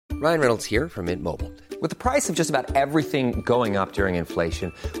Ryan Reynolds here from Mint Mobile. With the price of just about everything going up during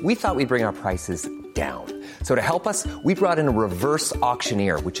inflation, we thought we'd bring our prices down. So to help us, we brought in a reverse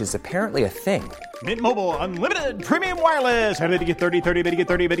auctioneer, which is apparently a thing. Mint Mobile Unlimited Premium Wireless. How to get 30, 30, bit to get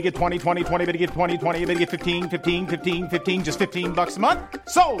 30, bit to get 20, 20, 20, bit to get 20, 20, bit to get 15, 15, 15, 15, just $15 a month?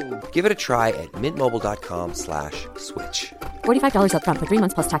 Sold! Give it a try at mintmobile.com/switch. $45 up front for 3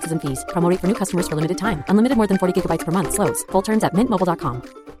 months plus taxes and fees. Promo rate for new customers for limited time. Unlimited more than 40 gigabytes per month. Slows full terms at mintmobile.com.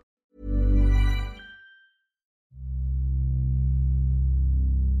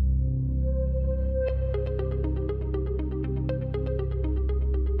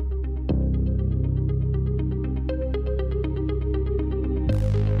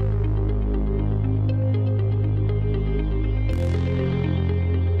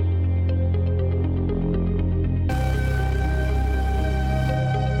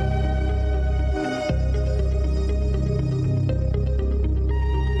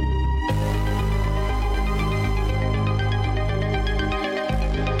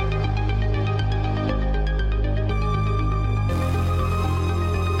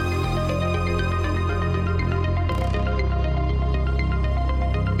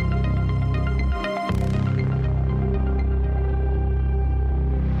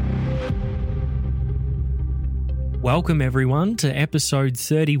 Welcome everyone to episode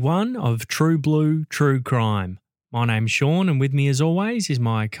 31 of True Blue True Crime. My name's Sean and with me as always is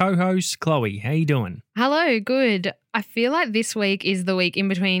my co-host Chloe. How you doing? Hello, good. I feel like this week is the week in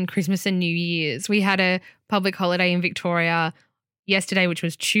between Christmas and New Year's. We had a public holiday in Victoria yesterday, which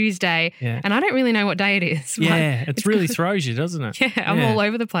was Tuesday, and I don't really know what day it is. Yeah, it really throws you, doesn't it? Yeah, I'm all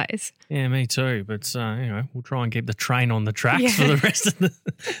over the place. Yeah, me too. But we'll try and keep the train on the tracks for the rest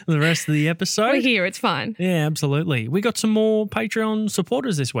of the episode. We're here, it's fine. Yeah, absolutely. We got some more Patreon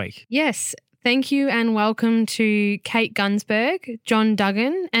supporters this week. Yes. Thank you and welcome to Kate Gunsberg, John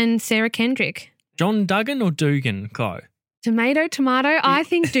Duggan and Sarah Kendrick. John Duggan or Dugan, Chloe? Tomato, I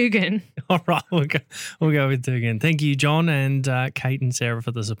think Dugan. All right, we'll go with Dugan. Thank you, John and Kate and Sarah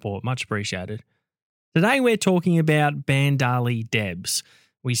for the support. Much appreciated. Today we're talking about Bandali Debs.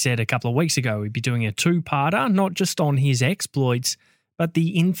 We said a couple of weeks ago we'd be doing a two-parter, not just on his exploits, but the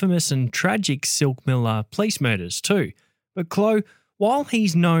infamous and tragic Silk Miller police murders too. But Chloe, while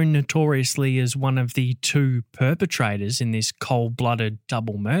he's known notoriously as one of the two perpetrators in this cold-blooded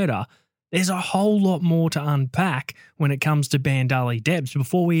double murder, there's a whole lot more to unpack when it comes to Bandali Debs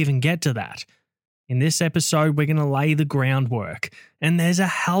before we even get to that. In this episode, we're going to lay the groundwork, and there's a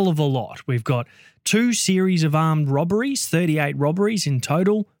hell of a lot. We've got 2 series of armed robberies, 38 robberies in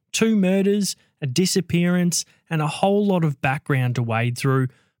total, 2 murders, a disappearance, and a whole lot of background to wade through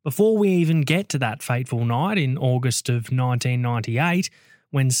before we even get to that fateful night in August of 1998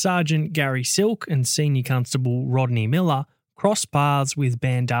 when Sergeant Gary Silk and Senior Constable Rodney Miller cross paths with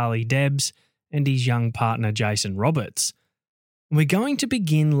Bandali Debs and his young partner Jason Roberts. We're going to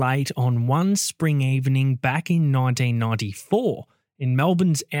begin late on one spring evening back in 1994 in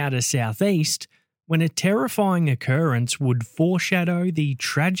Melbourne's outer southeast when a terrifying occurrence would foreshadow the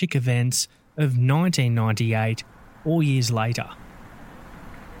tragic events of 1998 4 years later.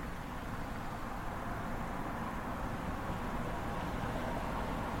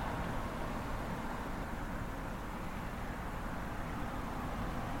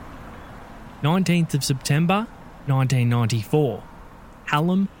 "19th of September, 1994,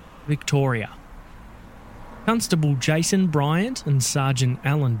 Hallam, Victoria. Constable Jason Bryant and Sergeant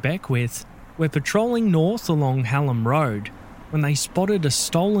Alan Beckwith were patrolling north along Hallam Road when they spotted a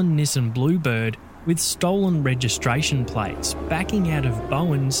stolen Nissan Bluebird with stolen registration plates backing out of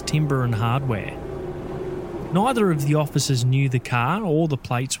Bowen's Timber and Hardware. Neither of the officers knew the car or the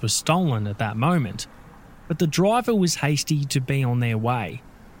plates were stolen at that moment, but the driver was hasty to be on their way.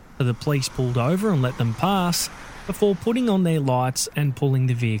 So the police pulled over and let them pass before putting on their lights and pulling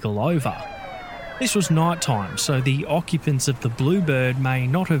the vehicle over. This was night time, so the occupants of the Bluebird may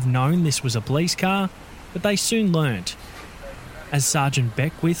not have known this was a police car, but they soon learnt. As Sergeant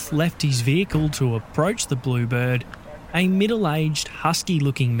Beckwith left his vehicle to approach the Bluebird, a middle-aged,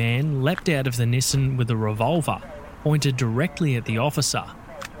 husky-looking man leapt out of the Nissan with a revolver, pointed directly at the officer.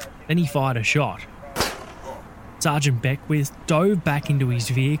 Then he fired a shot. Sergeant Beckwith dove back into his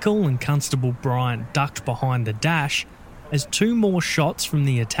vehicle and Constable Bryant ducked behind the dash as 2 more shots from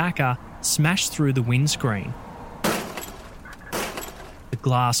the attacker smashed through the windscreen, the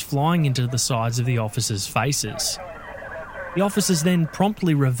glass flying into the sides of the officers' faces. The officers then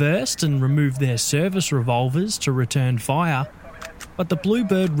promptly reversed and removed their service revolvers to return fire, but the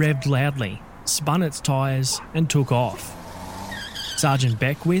Bluebird revved loudly, spun its tyres and took off. Sergeant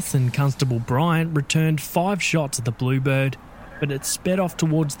Beckwith and Constable Bryant returned 5 shots at the Bluebird, but it sped off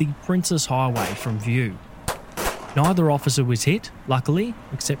towards the Princess Highway from view. Neither officer was hit, luckily,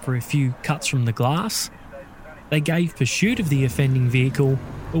 except for a few cuts from the glass. They gave pursuit of the offending vehicle,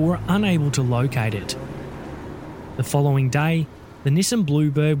 but were unable to locate it. The following day, the Nissan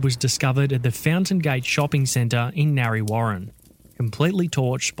Bluebird was discovered at the Fountain Gate Shopping Centre in Narre Warren, completely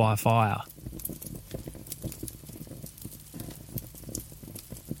torched by fire.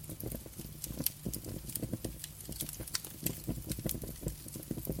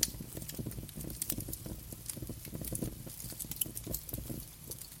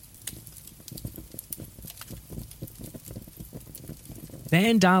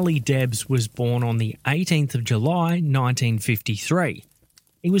 Bandali Debs was born on the 18th of July 1953.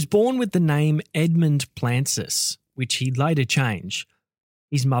 He was born with the name Edmund Plancis, which he'd later change.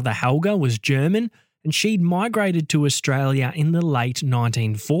 His mother Helga was German and she'd migrated to Australia in the late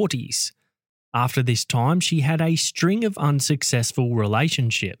 1940s. After this time, she had a string of unsuccessful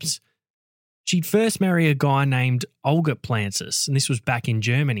relationships. She'd first marry a guy named Olga Plancis, and this was back in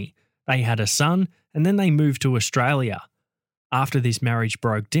Germany. They had a son and then they moved to Australia. After this marriage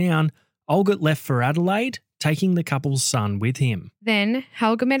broke down, Olga left for Adelaide, taking the couple's son with him. Then,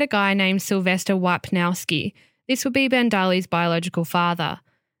 Helga met a guy named Sylvester Wapnowski. This would be Bandali's biological father.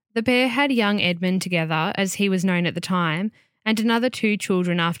 The pair had young Edmund together, as he was known at the time, and another 2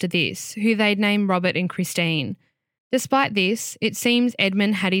 children after this, who they'd named Robert and Christine. Despite this, it seems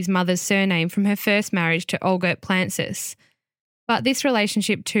Edmund had his mother's surname from her first marriage to Olga Plancis. But this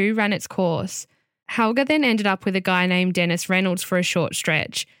relationship too ran its course. Helga then ended up with a guy named Dennis Reynolds for a short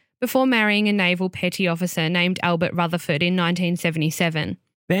stretch, before marrying a naval petty officer named Albert Rutherford in 1977.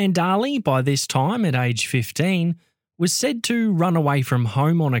 Bandali, by this time at age 15, was said to run away from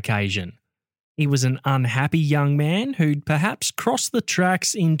home on occasion. He was an unhappy young man who'd perhaps crossed the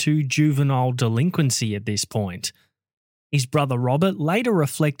tracks into juvenile delinquency at this point. His brother Robert later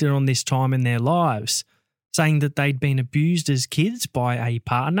reflected on this time in their lives, saying that they'd been abused as kids by a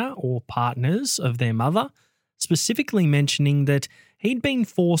partner or partners of their mother, specifically mentioning that he'd been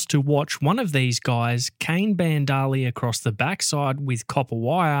forced to watch one of these guys cane Bandali across the backside with copper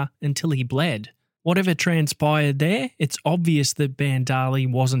wire until he bled. Whatever transpired there, it's obvious that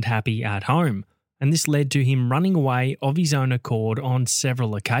Bandali wasn't happy at home, and this led to him running away of his own accord on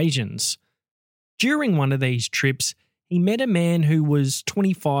several occasions. During one of these trips, he met a man who was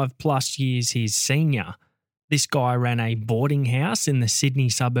 25 plus years his senior. This guy ran a boarding house in the Sydney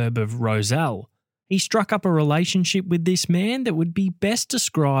suburb of Rozelle. He struck up a relationship with this man that would be best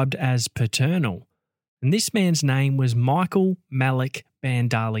described as paternal. And this man's name was Michael Malik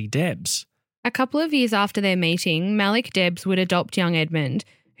Bandali Debs. A couple of years after their meeting, Malik Debs would adopt young Edmund,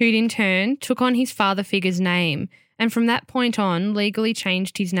 who'd in turn took on his father figure's name, and from that point on legally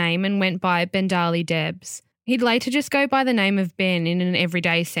changed his name and went by Bandali Debs. He'd later just go by the name of Ben in an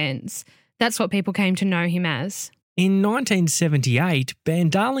everyday sense. That's what people came to know him as. In 1978,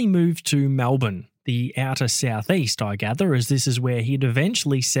 Bandali moved to Melbourne, the outer southeast, I gather, as this is where he'd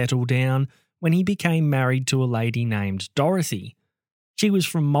eventually settle down when he became married to a lady named Dorothy. She was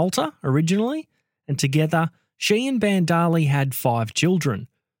from Malta originally, and together she and Bandali had 5 children,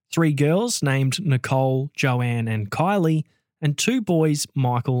 3 girls named Nicole, Joanne and Kylie, and 2 boys,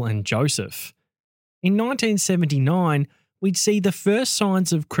 Michael and Joseph. In 1979, we'd see the first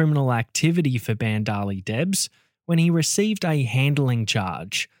signs of criminal activity for Bandali Debs when he received a handling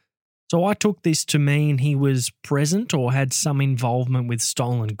charge. So I took this to mean he was present or had some involvement with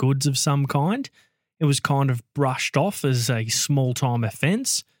stolen goods of some kind. It was kind of brushed off as a small-time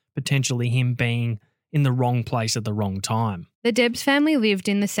offence, potentially him being in the wrong place at the wrong time. The Debs family lived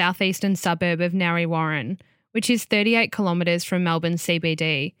in the southeastern suburb of Narre Warren, which is 38 kilometres from Melbourne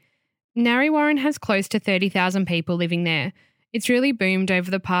CBD. Narre Warren has close to 30,000 people living there. It's really boomed over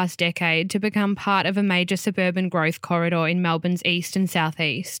the past decade to become part of a major suburban growth corridor in Melbourne's east and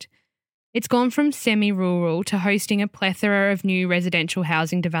southeast. It's gone from semi-rural to hosting a plethora of new residential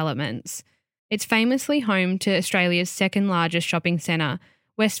housing developments. It's famously home to Australia's second largest shopping centre,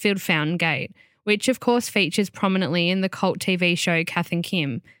 Westfield Fountain Gate, which of course features prominently in the cult TV show Kath and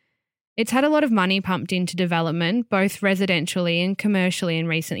Kim. It's had a lot of money pumped into development, both residentially and commercially in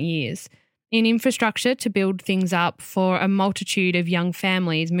recent years, in infrastructure to build things up for a multitude of young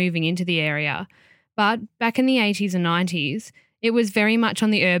families moving into the area. But back in the 80s and 90s, it was very much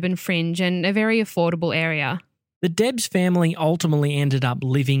on the urban fringe and a very affordable area. The Debs family ultimately ended up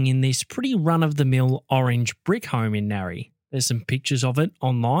living in this pretty run-of-the-mill orange brick home in Narre. There's some pictures of it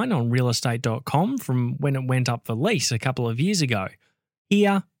online on realestate.com from when it went up for lease a couple of years ago.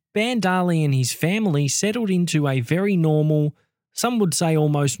 Here, Bandali and his family settled into a very normal, some would say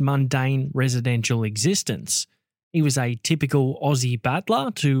almost mundane residential existence. He was a typical Aussie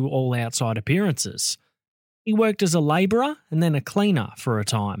battler to all outside appearances. He worked as a labourer and then a cleaner for a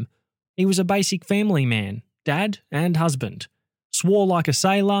time. He was a basic family man, dad and husband. Swore like a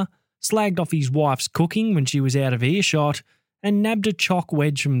sailor, slagged off his wife's cooking when she was out of earshot, and nabbed a choc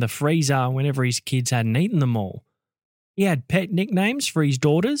wedge from the freezer whenever his kids hadn't eaten them all. He had pet nicknames for his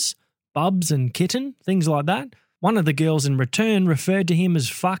daughters, Bubs and Kitten, things like that. One of the girls in return referred to him as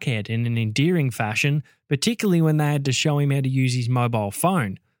fuckhead in an endearing fashion, particularly when they had to show him how to use his mobile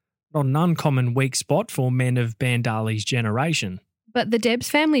phone. Not an uncommon weak spot for men of Bandali's generation. But the Debs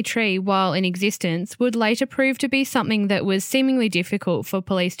family tree, while in existence, would later prove to be something that was seemingly difficult for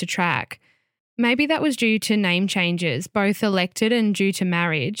police to track. Maybe that was due to name changes, both elected and due to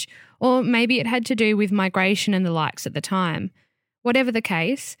marriage, or maybe it had to do with migration and the likes at the time. Whatever the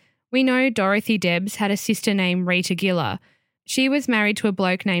case, we know Dorothy Debs had a sister named Rita Giller. She was married to a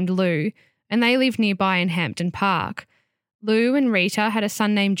bloke named Lou, and they lived nearby in Hampton Park. Lou and Rita had a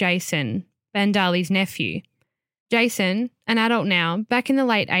son named Jason, Bandali's nephew. Jason, an adult now, back in the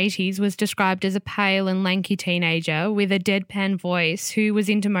late 80s was described as a pale and lanky teenager with a deadpan voice who was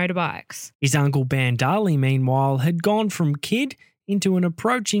into motorbikes. His uncle Bandali, meanwhile, had gone from kid into an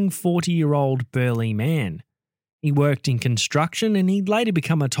approaching 40-year-old burly man. He worked in construction and he'd later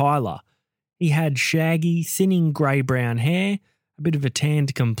become a tiler. He had shaggy, thinning grey-brown hair, a bit of a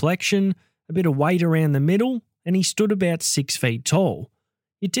tanned complexion, a bit of weight around the middle, and he stood about 6 feet tall.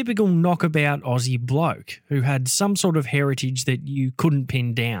 Your typical knockabout Aussie bloke who had some sort of heritage that you couldn't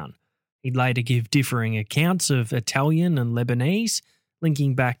pin down. He'd later give differing accounts of Italian and Lebanese,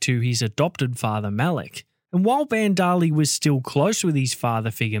 linking back to his adopted father Malik. And while Bandali was still close with his father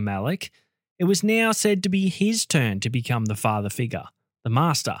figure Malik, it was now said to be his turn to become the father figure, the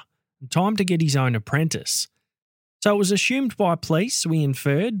master, and time to get his own apprentice. So it was assumed by police, we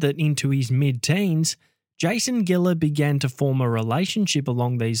inferred, that into his mid-teens, Jason Giller began to form a relationship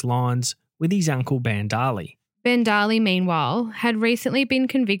along these lines with his uncle Bandali. Bandali, meanwhile, had recently been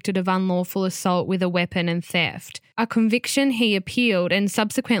convicted of unlawful assault with a weapon and theft, a conviction he appealed and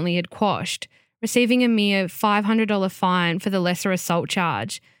subsequently had quashed, receiving a mere $500 fine for the lesser assault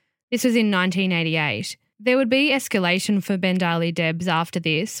charge. This was in 1988. There would be escalation for Bandali Debs after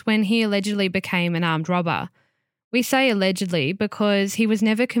this when he allegedly became an armed robber. We say allegedly because he was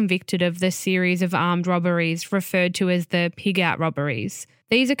never convicted of the series of armed robberies referred to as the pig-out robberies.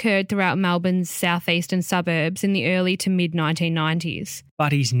 These occurred throughout Melbourne's southeastern suburbs in the early to mid-1990s.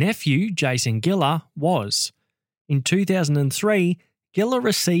 But his nephew, Jason Giller, was. In 2003, Giller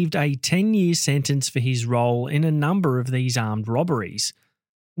received a 10-year sentence for his role in a number of these armed robberies.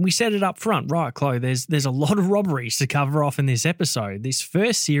 We said it up front, right, Chloe, there's a lot of robberies to cover off in this episode. This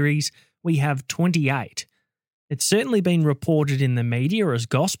first series, we have 28. It's certainly been reported in the media as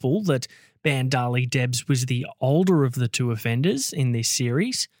gospel that Bandali Debs was the older of the two offenders in this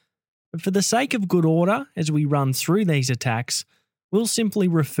series, but for the sake of good order, as we run through these attacks, we'll simply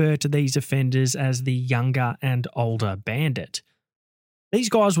refer to these offenders as the younger and older bandit. These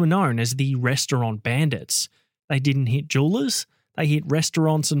guys were known as the restaurant bandits. They didn't hit jewellers, they hit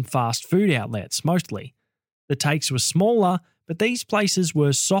restaurants and fast food outlets mostly. The takes were smaller, but these places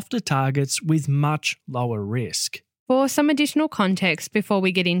were softer targets with much lower risk. For some additional context before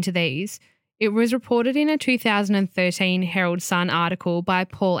we get into these, it was reported in a 2013 Herald Sun article by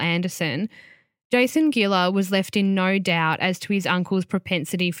Paul Anderson. Jason Giller was left in no doubt as to his uncle's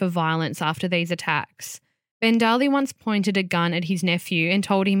propensity for violence after these attacks. Bandali once pointed a gun at his nephew and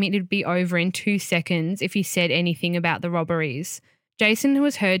told him it would be over in 2 seconds if he said anything about the robberies. Jason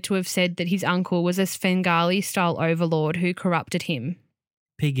was heard to have said that his uncle was a Svengali-style overlord who corrupted him.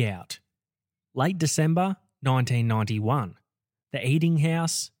 Pig out. Late December 1991. The Eating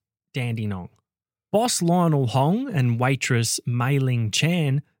House, Dandenong. Boss Lionel Hong and waitress Mei Ling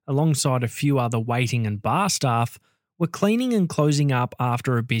Chan, alongside a few other waiting and bar staff, were cleaning and closing up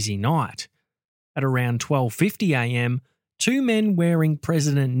after a busy night. At around 12:50 a.m, two men wearing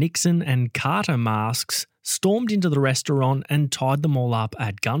President Nixon and Carter masks stormed into the restaurant and tied them all up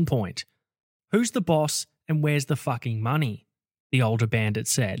at gunpoint. "Who's the boss and where's the fucking money?" the older bandit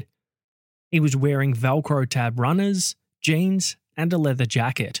said. He was wearing Velcro tab runners, jeans, and a leather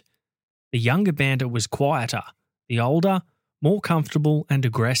jacket. The younger bandit was quieter, the older, more comfortable and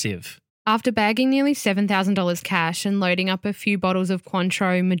aggressive. After bagging nearly $7,000 cash and loading up a few bottles of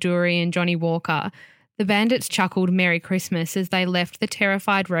Cointreau, Maduri and Johnny Walker, the bandits chuckled Merry Christmas as they left the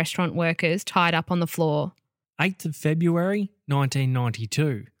terrified restaurant workers tied up on the floor. 8th of February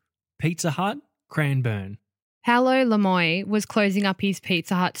 1992. Pizza Hut, Cranbourne. Paolo Lamoy was closing up his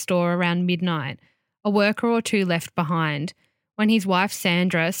Pizza Hut store around midnight, a worker or two left behind, when his wife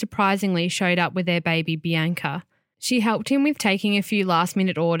Sandra surprisingly showed up with their baby Bianca. She helped him with taking a few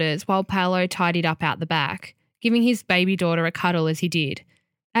last-minute orders while Paolo tidied up out the back, giving his baby daughter a cuddle as he did.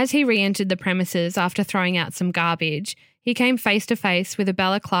 As he re-entered the premises after throwing out some garbage, he came face-to-face with a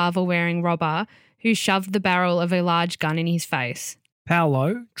balaclava-wearing robber who shoved the barrel of a large gun in his face.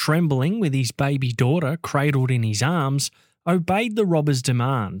 Paolo, trembling with his baby daughter cradled in his arms, obeyed the robber's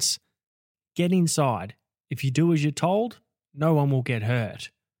demands. "Get inside. If you do as you're told, no one will get hurt."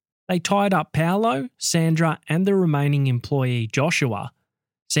 They tied up Paolo, Sandra, and the remaining employee, Joshua.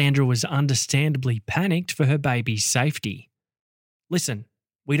 Sandra was understandably panicked for her baby's safety. "Listen,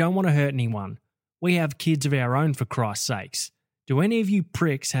 we don't want to hurt anyone. We have kids of our own, for Christ's sakes. Do any of you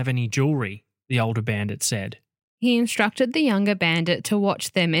pricks have any jewellery?" the older bandit said. He instructed the younger bandit to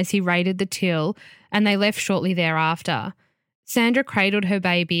watch them as he raided the till, and they left shortly thereafter. Sandra cradled her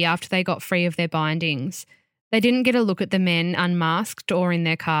baby after they got free of their bindings. They didn't get a look at the men unmasked or in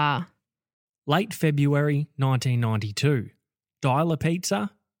their car. Late February 1992. Dialer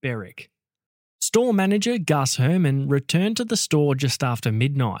Pizza, Berwick. Store manager Gus Herman returned to the store just after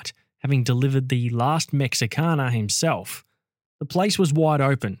midnight, having delivered the last Mexicana himself. The place was wide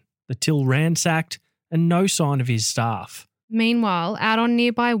open, the till ransacked, and no sign of his staff. Meanwhile, out on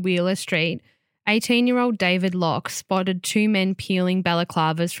nearby Wheeler Street, 18-year-old David Locke spotted two men peeling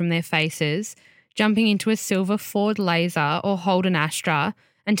balaclavas from their faces, jumping into a silver Ford Laser or Holden Astra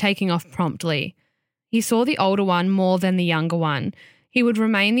and taking off promptly. He saw the older one more than the younger one. He would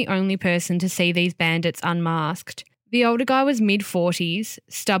remain the only person to see these bandits unmasked. The older guy was mid-40s,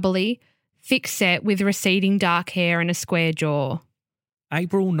 stubbly, thick-set with receding dark hair and a square jaw.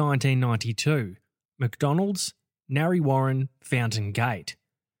 April 1992. McDonald's, Narre Warren, Fountain Gate.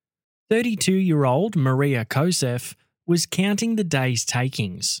 32-year-old Maria Kosef was counting the day's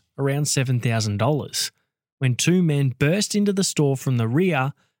takings, around $7,000, when two men burst into the store from the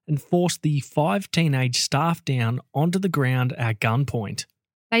rear and forced the 5 teenage staff down onto the ground at gunpoint.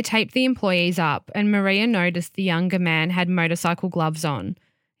 They taped the employees up, and Maria noticed the younger man had motorcycle gloves on.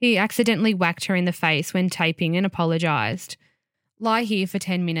 He accidentally whacked her in the face when taping and apologised. "Lie here for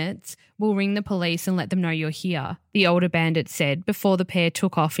 10 minutes. We'll ring the police and let them know you're here," the older bandit said before the pair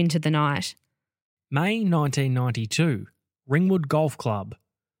took off into the night. May 1992. Ringwood Golf Club.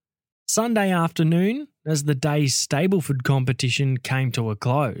 Sunday afternoon, as the day's Stableford competition came to a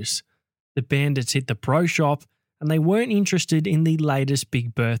close, the bandits hit the pro shop and they weren't interested in the latest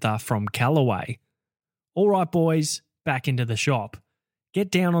Big Bertha from Callaway. "All right, boys, back into the shop. Get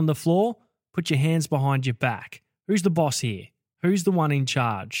down on the floor, put your hands behind your back. Who's the boss here? Who's the one in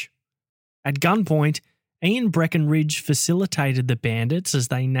charge?" At gunpoint, Ian Breckenridge facilitated the bandits as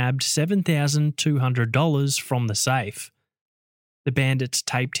they nabbed $7,200 from the safe. The bandits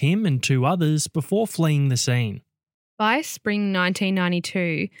taped him and two others before fleeing the scene. By spring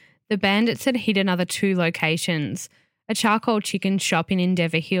 1992, the bandits had hit another 2 locations, a charcoal chicken shop in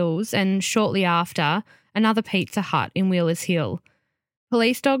Endeavour Hills and, shortly after, another Pizza Hut in Wheelers Hill.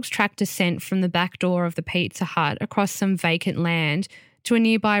 Police dogs tracked a scent from the back door of the Pizza Hut across some vacant land to a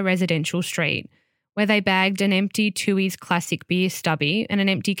nearby residential street, where they bagged an empty Tooheys Classic beer stubby and an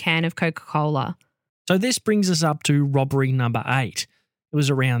empty can of Coca-Cola. So this brings us up to robbery number 8. It was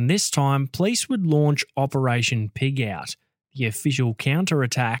around this time police would launch Operation Pig Out, the official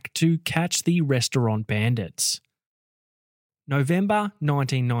counterattack to catch the restaurant bandits. November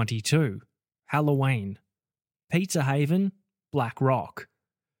 1992. Halloween. Pizza Haven, Black Rock.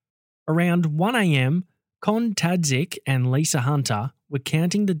 Around 1 a.m, Con Tadzik and Lisa Hunter were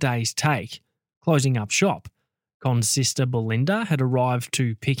counting the day's take, closing up shop. Con's sister Belinda had arrived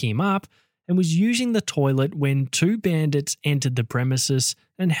to pick him up and was using the toilet when 2 bandits entered the premises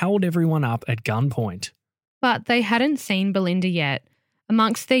and held everyone up at gunpoint. But they hadn't seen Belinda yet.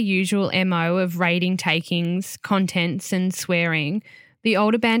 Amongst their usual MO of raiding takings, contents and swearing, the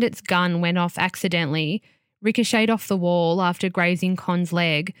older bandit's gun went off accidentally, ricocheted off the wall after grazing Con's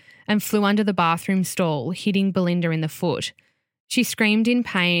leg, and flew under the bathroom stall, hitting Belinda in the foot. She screamed in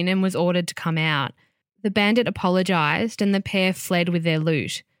pain and was ordered to come out. The bandit apologised and the pair fled with their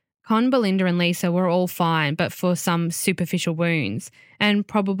loot. Con, Belinda and Lisa were all fine, but for some superficial wounds, and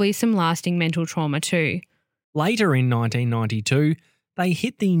probably some lasting mental trauma too. Later in 1992, they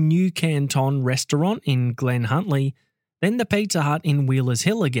hit the New Canton restaurant in Glen Huntly, then the Pizza Hut in Wheelers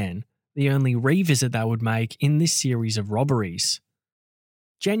Hill again, the only revisit they would make in this series of robberies.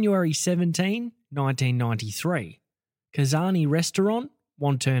 January 17, 1993. Kazani Restaurant,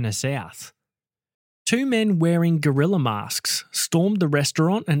 Wanturna South. 2 men wearing gorilla masks stormed the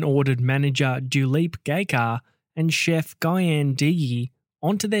restaurant and ordered manager Duleep Gaikar and chef Guyan Digi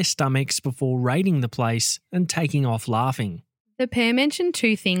onto their stomachs before raiding the place and taking off laughing. The pair mentioned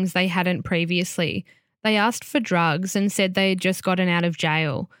 2 things they hadn't previously. They asked for drugs and said they had just gotten out of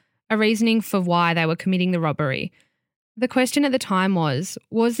jail, a reasoning for why they were committing the robbery. The question at the time was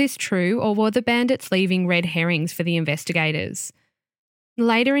this true, or were the bandits leaving red herrings for the investigators?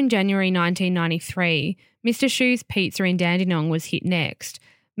 Later in January 1993, Mr. Shu's Pizza in Dandenong was hit next,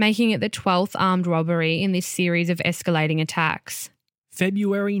 making it the 12th armed robbery in this series of escalating attacks.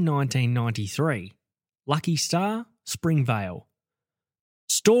 February 1993. Lucky Star, Springvale.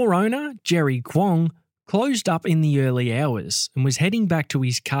 Store owner Jerry Kwong closed up in the early hours and was heading back to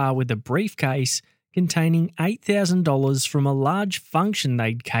his car with a briefcase containing $8,000 from a large function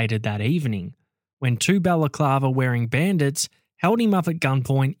they'd catered that evening, when two balaclava-wearing bandits held him up at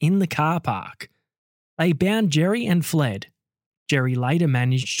gunpoint in the car park. They bound Jerry and fled. Jerry later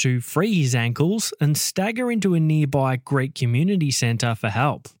managed to free his ankles and stagger into a nearby Greek community centre for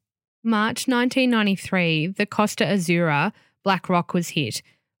help. March 1993, the Costa Azura, Black Rock, was hit,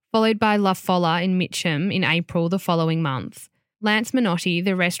 followed by La Folla in Mitcham in April the following month. Lance Minotti,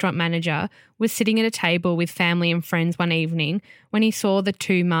 the restaurant manager, was sitting at a table with family and friends one evening when he saw the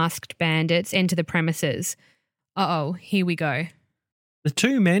two masked bandits enter the premises. Uh-oh, here we go. The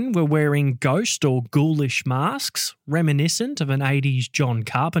two men were wearing ghost or ghoulish masks, reminiscent of an 80s John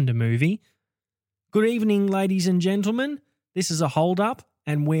Carpenter movie. Good evening, ladies and gentlemen. This is a hold-up,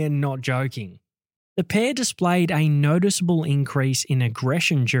 and we're not joking. The pair displayed a noticeable increase in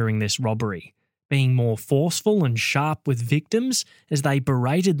aggression during this robbery, being more forceful and sharp with victims as they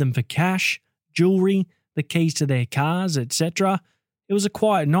berated them for cash, jewellery, the keys to their cars, etc. It was a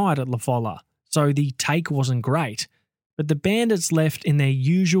quiet night at La Folla, so the take wasn't great, but the bandits left in their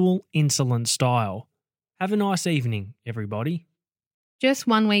usual insolent style. Have a nice evening, everybody. Just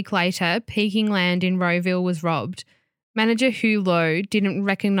 1 week later, Peking Land in Rowville was robbed. Manager Hugh Lowe didn't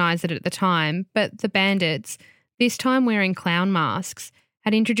recognise it at the time, but the bandits, this time wearing clown masks,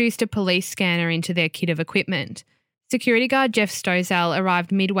 had introduced a police scanner into their kit of equipment. Security guard Jeff Stozel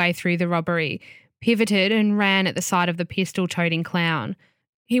arrived midway through the robbery, pivoted and ran at the sight of the pistol-toting clown.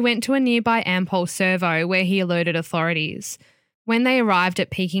 He went to a nearby Ampol servo where he alerted authorities. When they arrived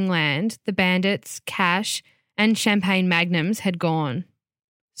at Peking Land, the bandits, cash and champagne magnums had gone.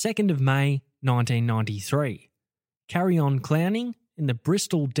 2nd of May 1993. Carry on clowning in the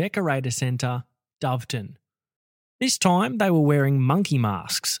Bristol Decorator Centre, Doveton. This time they were wearing monkey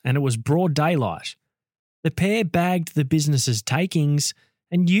masks and it was broad daylight. The pair bagged the business's takings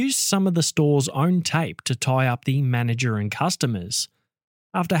and used some of the store's own tape to tie up the manager and customers.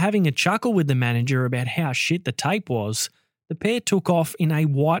 After having a chuckle with the manager about how shit the tape was, the pair took off in a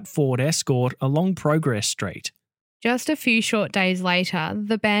white Ford Escort along Progress Street. Just a few short days later,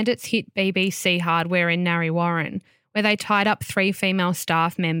 the bandits hit BBC Hardware in Narre Warren, where they tied up 3 female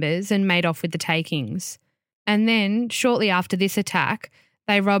staff members and made off with the takings. And then, shortly after this attack,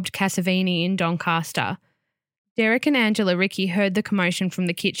 they robbed Casavini in Doncaster. Derek and Angela Rickey heard the commotion from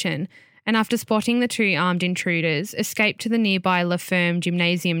the kitchen and after spotting the two armed intruders, escaped to the nearby La Ferme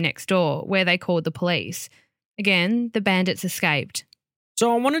gymnasium next door, where they called the police. Again, the bandits escaped.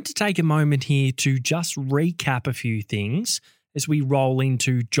 So I wanted to take a moment here to just recap a few things as we roll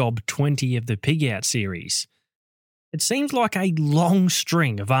into Job 20 of the Pig Out series. It seems like a long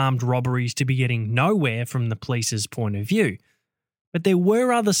string of armed robberies to be getting nowhere from the police's point of view. But there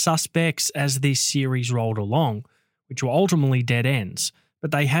were other suspects as this series rolled along, which were ultimately dead ends,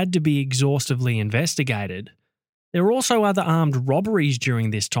 but they had to be exhaustively investigated. There were also other armed robberies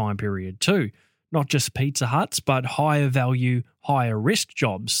during this time period too, not just Pizza Huts, but higher value, higher risk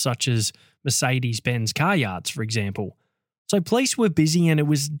jobs such as Mercedes-Benz car yards, for example. So police were busy and it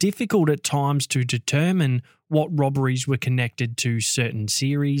was difficult at times to determine what robberies were connected to certain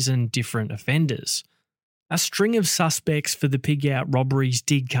series and different offenders. A string of suspects for the Pig Out robberies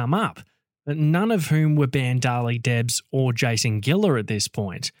did come up, but none of whom were Bandali Debs or Jason Giller at this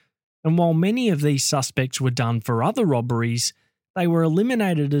point. And while many of these suspects were done for other robberies, they were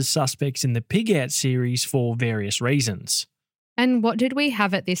eliminated as suspects in the Pig Out series for various reasons. And what did we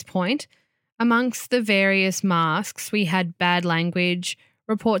have at this point? Amongst the various masks, we had bad language,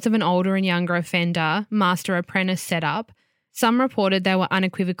 reports of an older and younger offender, master-apprentice setup. Some reported they were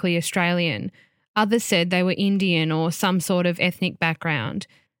unequivocally Australian. Others said they were Indian or some sort of ethnic background.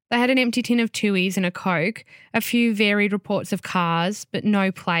 They had an empty tin of Tui's and a Coke, a few varied reports of cars, but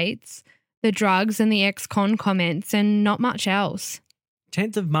no plates, the drugs and the ex-con comments, and not much else.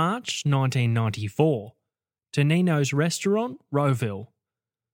 10th of March 1994. Tonino's Restaurant, Rowville.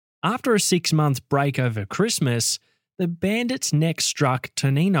 After a 6-month break over Christmas, the bandits next struck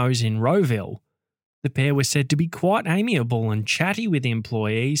Tonino's in Rowville. The pair were said to be quite amiable and chatty with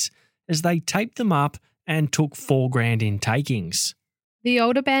employees as they taped them up and took $4,000 in takings. The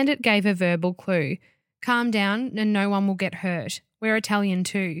older bandit gave a verbal clue. Calm down and no one will get hurt. We're Italian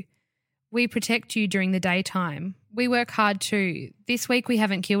too. We protect you during the daytime. We work hard too. This week we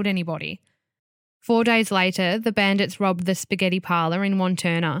haven't killed anybody." 4 days later, the bandits robbed the spaghetti parlour in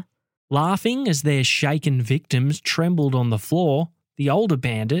Wanturna. Laughing as their shaken victims trembled on the floor, the older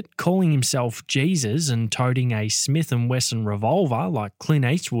bandit, calling himself Jesus and toting a Smith & Wesson revolver like Clint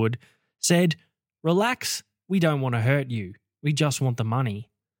Eastwood, said, "Relax, we don't want to hurt you. We just want the money."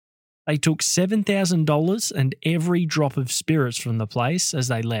 They took $7,000 and every drop of spirits from the place as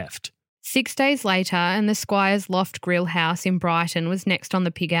they left. 6 days later, and the Squire's Loft Grill House in Brighton was next on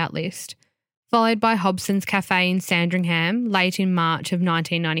the pig out list, followed by Hobson's Cafe in Sandringham late in March of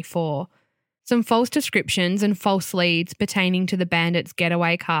 1994. Some false descriptions and false leads pertaining to the bandits'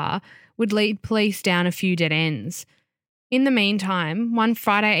 getaway car would lead police down a few dead ends. In the meantime, one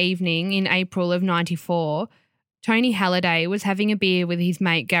Friday evening in April of 94, Tony Halliday was having a beer with his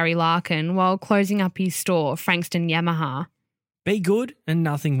mate Gary Larkin while closing up his store, Frankston Yamaha. "Be good and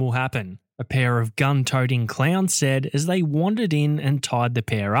nothing will happen," a pair of gun-toting clowns said as they wandered in and tied the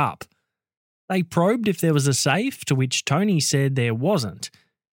pair up. They probed if there was a safe, to which Tony said there wasn't.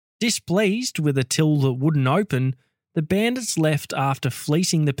 Displeased with a till that wouldn't open, the bandits left after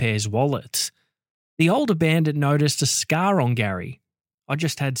fleecing the pair's wallets. The older bandit noticed a scar on Gary. "I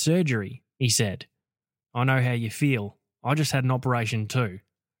just had surgery," he said. "I know how you feel. I just had an operation too.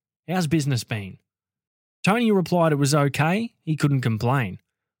 How's business been?" Tony replied it was okay, he couldn't complain.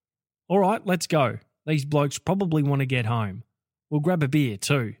 "All right, let's go. These blokes probably want to get home. We'll grab a beer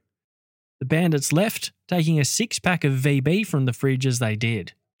too." The bandits left, taking a 6-pack of VB from the fridge as they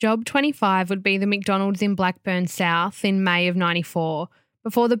did. Job 25 would be the McDonald's in Blackburn South in May of 94,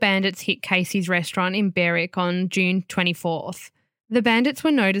 before the bandits hit Casey's restaurant in Berwick on June 24th. The bandits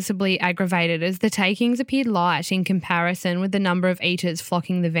were noticeably aggravated as the takings appeared light in comparison with the number of eaters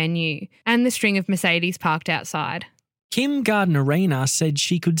flocking the venue and the string of Mercedes parked outside. Kim Gardnerina said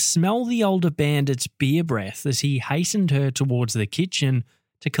she could smell the older bandit's beer breath as he hastened her towards the kitchen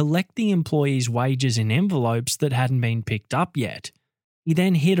to collect the employees' wages in envelopes that hadn't been picked up yet. He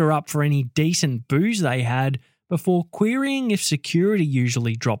then hit her up for any decent booze they had before querying if security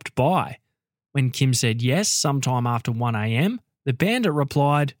usually dropped by. When Kim said yes sometime after 1 a.m, the bandit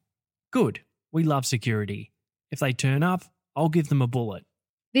replied, "Good, we love security. If they turn up, I'll give them a bullet."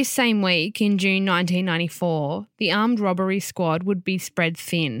 This same week, in June 1994, the armed robbery squad would be spread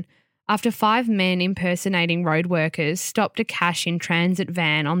thin after 5 men impersonating road workers stopped a cash-in transit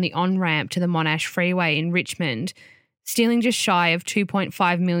van on the on-ramp to the Monash Freeway in Richmond, stealing just shy of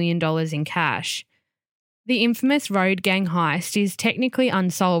 $2.5 million in cash. The infamous road gang heist is technically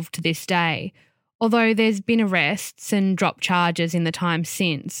unsolved to this day, although there's been arrests and dropped charges in the time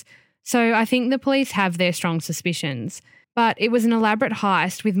since, so I think the police have their strong suspicions. But it was an elaborate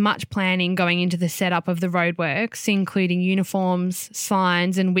heist with much planning going into the setup of the roadworks, including uniforms,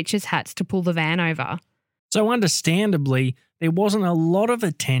 signs and witches' hats to pull the van over. So understandably, there wasn't a lot of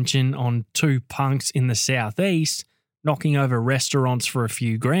attention on 2 punks in the southeast knocking over restaurants for a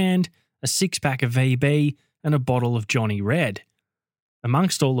few grand, a 6-pack of VB and a bottle of Johnny Red.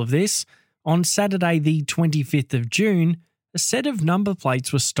 Amongst all of this, on Saturday the 25th of June, a set of number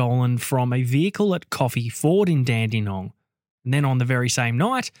plates were stolen from a vehicle at Coffee Ford in Dandenong. And then on the very same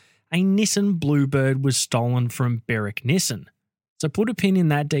night, a Nissan Bluebird was stolen from Berwick Nissan. So put a pin in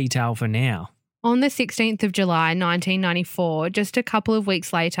that detail for now. On the 16th of July 1994, just a couple of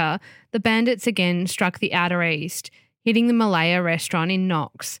weeks later, the bandits again struck the Outer East, hitting the Malaya restaurant in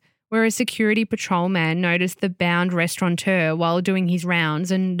Knox, where a security patrolman noticed the bound restaurateur while doing his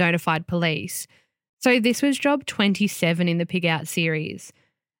rounds and notified police. So this was job 27 in the Pig Out series.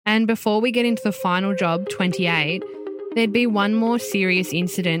 And before we get into the final job, 28, there'd be one more serious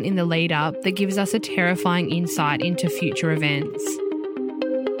incident in the lead up that gives us a terrifying insight into future events.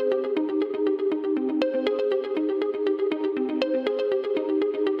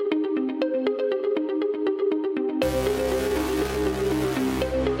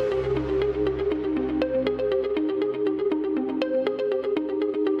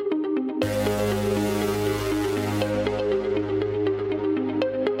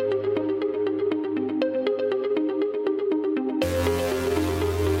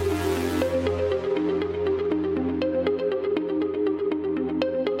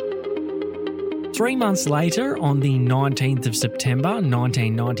 Three months later, on the 19th of September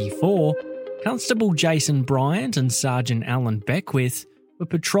 1994, Constable Jason Bryant and Sergeant Alan Beckwith were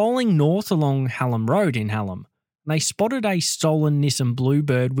patrolling north along Hallam Road in Hallam. They spotted a stolen Nissan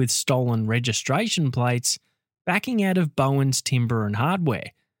Bluebird with stolen registration plates backing out of Bowen's Timber and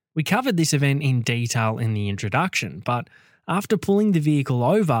Hardware. We covered this event in detail in the introduction, but after pulling the vehicle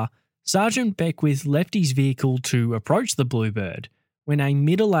over, Sergeant Beckwith left his vehicle to approach the Bluebird when a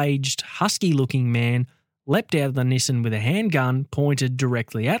middle-aged, husky-looking man leapt out of the Nissan with a handgun pointed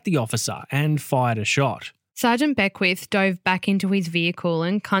directly at the officer and fired a shot. Sergeant Beckwith dove back into his vehicle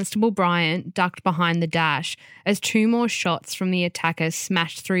and Constable Bryant ducked behind the dash as two more shots from the attacker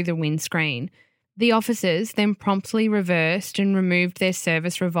smashed through the windscreen. The officers then promptly reversed and removed their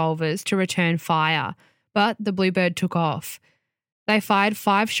service revolvers to return fire, but the Bluebird took off. They fired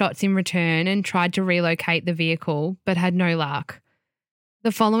 5 shots in return and tried to relocate the vehicle, but had no luck.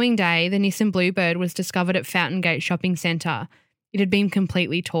 The following day, the Nissan Bluebird was discovered at Fountain Gate Shopping Centre. It had been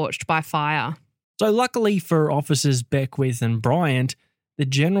completely torched by fire. So luckily for officers Beckwith and Bryant, the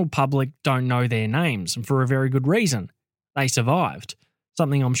general public don't know their names, and for a very good reason. They survived,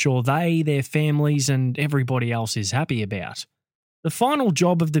 something I'm sure they, their families and everybody else is happy about. The final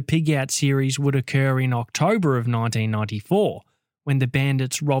job of the Pig Out series would occur in October of 1994, when the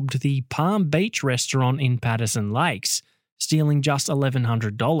bandits robbed the Palm Beach restaurant in Patterson Lakes, stealing just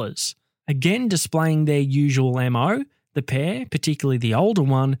 $1,100. Again displaying their usual MO, the pair, particularly the older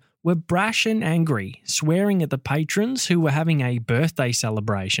one, were brash and angry, swearing at the patrons who were having a birthday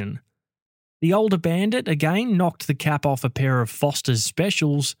celebration. The older bandit again knocked the cap off a pair of Foster's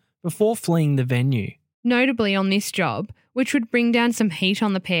Specials before fleeing the venue. Notably on this job, which would bring down some heat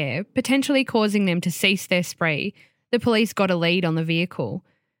on the pair, potentially causing them to cease their spree, the police got a lead on the vehicle.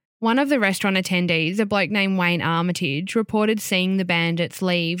 One of the restaurant attendees, a bloke named Wayne Armitage, reported seeing the bandits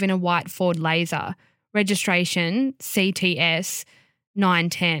leave in a white Ford Laser, registration CTS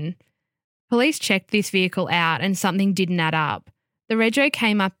 910. Police checked this vehicle out and something didn't add up. The rego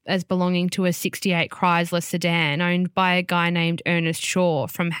came up as belonging to a 68 Chrysler sedan owned by a guy named Ernest Shaw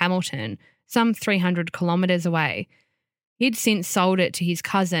from Hamilton, some 300 kilometres away. He'd since sold it to his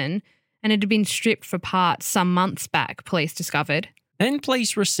cousin and it had been stripped for parts some months back, police discovered. Then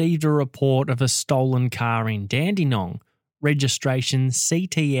police received a report of a stolen car in Dandenong, registration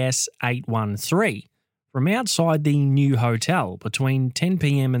CTS 813, from outside the new hotel between 10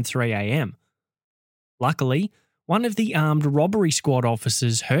 p.m. and 3 a.m. Luckily, one of the armed robbery squad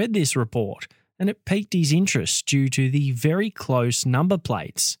officers heard this report and it piqued his interest due to the very close number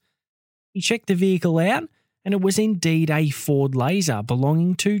plates. He checked the vehicle out and it was indeed a Ford Laser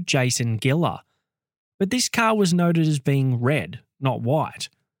belonging to Jason Giller. But this car was noted as being red, not white.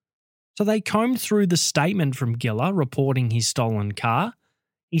 So they combed through the statement from Giller reporting his stolen car.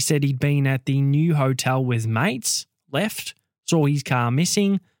 He said he'd been at the new hotel with mates, left, saw his car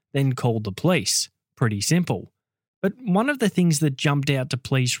missing, then called the police. Pretty simple. But one of the things that jumped out to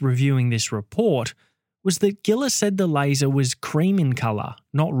police reviewing this report was that Giller said the Laser was cream in colour,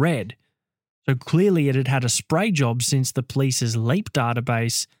 not red. So clearly it had had a spray job since the police's LEAP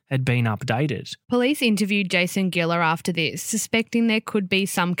database had been updated. Police interviewed Jason Giller after this, suspecting there could be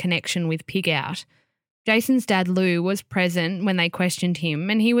some connection with Pig Out. Jason's dad Lou was present when they questioned him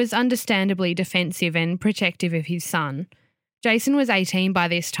and he was understandably defensive and protective of his son. Jason was 18 by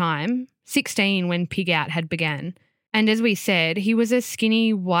this time, 16 when Pig Out had begun. And as we said, he was a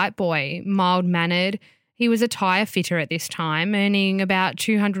skinny white boy, mild-mannered. He was a tyre fitter at this time, earning about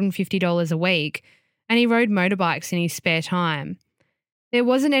 $250 a week, and he rode motorbikes in his spare time. There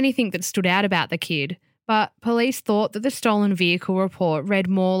wasn't anything that stood out about the kid, but police thought that the stolen vehicle report read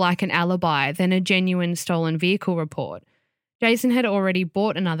more like an alibi than a genuine stolen vehicle report. Jason had already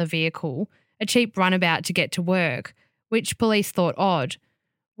bought another vehicle, a cheap runabout to get to work, which police thought odd.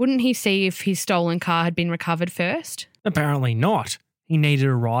 Wouldn't he see if his stolen car had been recovered first? Apparently not. He needed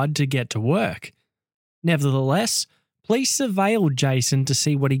a ride to get to work. Nevertheless, police surveilled Jason to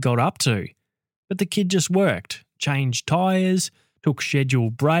see what he got up to. But the kid just worked, changed tyres, took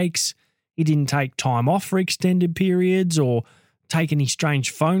scheduled breaks. He didn't take time off for extended periods or take any strange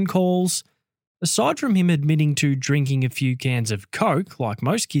phone calls. Aside from him admitting to drinking a few cans of Coke, like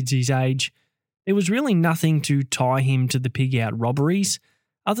most kids his age, there was really nothing to tie him to the Pig Out robberies,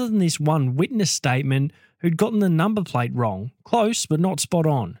 other than this one witness statement who'd gotten the number plate wrong, close but not spot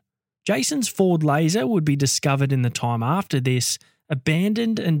on. Jason's Ford Laser would be discovered in the time after this,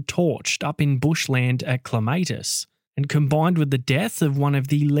 abandoned and torched up in bushland at Clematis, and combined with the death of one of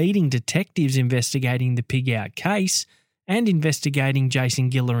the leading detectives investigating the Pig Out case and investigating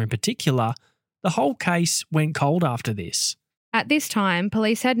Jason Giller in particular, the whole case went cold after this. At this time,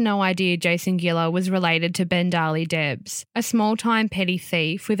 police had no idea Jason Giller was related to Bendali Debs, a small-time petty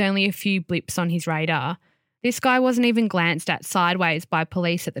thief with only a few blips on his radar. This guy wasn't even glanced at sideways by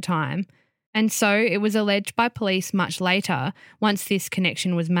police at the time, and so it was alleged by police much later, once this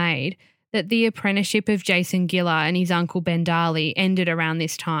connection was made, that the apprenticeship of Jason Giller and his uncle Bendali ended around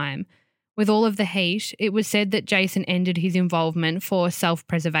this time. With all of the heat, it was said that Jason ended his involvement for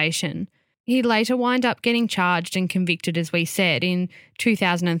self-preservation. He later wound up getting charged and convicted, as we said, in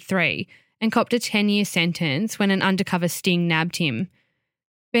 2003 and copped a 10-year sentence when an undercover sting nabbed him.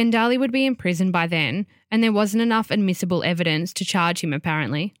 Bandali would be in prison by then, and there wasn't enough admissible evidence to charge him,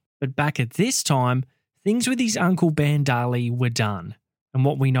 apparently. But back at this time, things with his uncle Bandali were done. And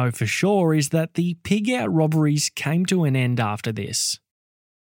what we know for sure is that the pig-out robberies came to an end after this.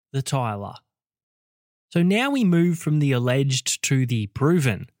 The Tyler. So now we move from the alleged to the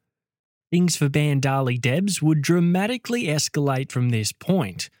proven. Things for Bandali Debs would dramatically escalate from this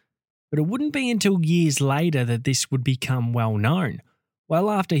point, but it wouldn't be until years later that this would become well known, well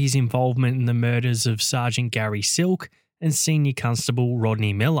after his involvement in the murders of Sergeant Gary Silk and Senior Constable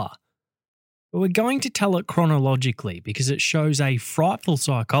Rodney Miller. But we're going to tell it chronologically because it shows a frightful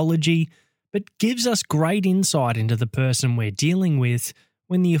psychology, but gives us great insight into the person we're dealing with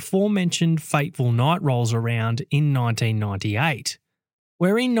when the aforementioned fateful night rolls around in 1998.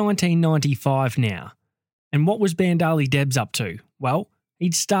 We're in 1995 now, and what was Bandali Debs up to? Well,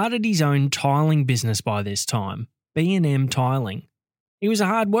 he'd started his own tiling business by this time, B&M Tiling. He was a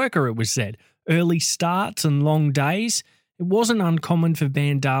hard worker, it was said. Early starts and long days. It wasn't uncommon for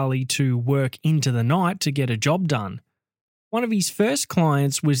Bandali to work into the night to get a job done. One of his first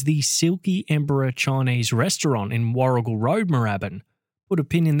clients was the Silky Emperor Chinese restaurant in Warrigal Road, Moorabbin. Put a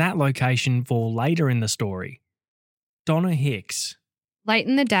pin in that location for later in the story. Donna Hicks. Late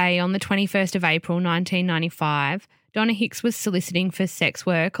in the day on the 21st of April 1995, Donna Hicks was soliciting for sex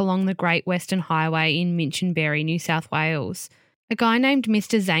work along the Great Western Highway in Minchinbury, New South Wales. A guy named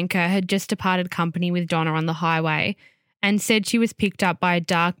Mr. Zanker had just departed company with Donna on the highway and said she was picked up by a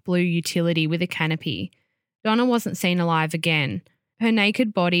dark blue utility with a canopy. Donna wasn't seen alive again. Her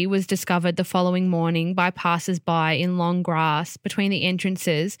naked body was discovered the following morning by passers-by in long grass between the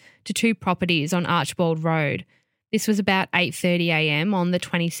entrances to two properties on Archibald Road. This was about 8:30 a.m. on the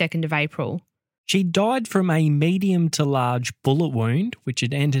 22nd of April. She died from a medium to large bullet wound which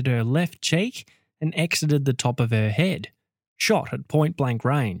had entered her left cheek and exited the top of her head, shot at point-blank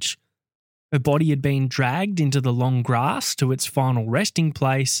range. Her body had been dragged into the long grass to its final resting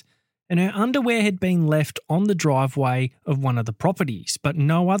place, and her underwear had been left on the driveway of one of the properties, but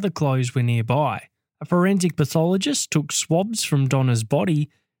no other clothes were nearby. A forensic pathologist took swabs from Donna's body,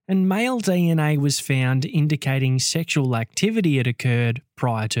 and male DNA was found indicating sexual activity had occurred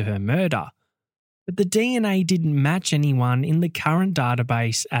prior to her murder. But the DNA didn't match anyone in the current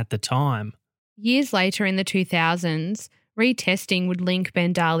database at the time. Years later in the 2000s, retesting would link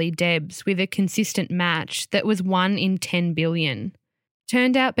Bandali Debs with a consistent match that was 1 in 10 billion.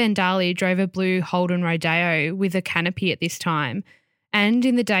 Turned out Bandali drove a blue Holden Rodeo with a canopy at this time, and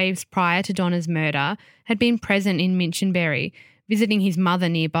in the days prior to Donna's murder had been present in Minchinbury, visiting his mother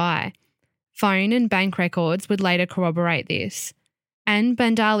nearby. Phone and bank records would later corroborate this. And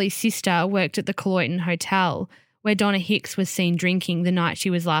Bandali's sister worked at the Cloyton Hotel, where Donna Hicks was seen drinking the night she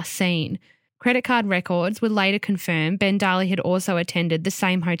was last seen. Credit card records would later confirm Bandali had also attended the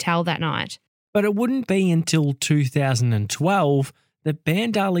same hotel that night. But it wouldn't be until 2012 that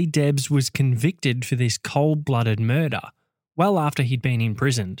Bandali Debs was convicted for this cold-blooded murder, well after he'd been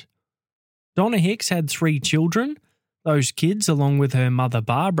imprisoned. Donna Hicks had 3 children. Those kids, along with her mother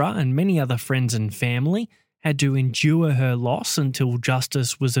Barbara and many other friends and family, had to endure her loss until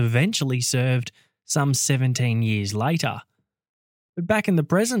justice was eventually served some 17 years later. But back in the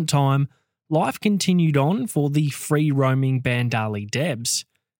present time, life continued on for the free-roaming Bandali Debs.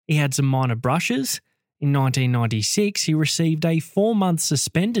 He had some minor brushes. In 1996, he received a 4-month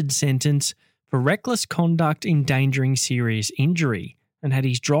suspended sentence for reckless conduct endangering serious injury and had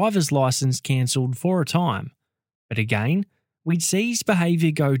his driver's license cancelled for a time. But again, we'd see his behaviour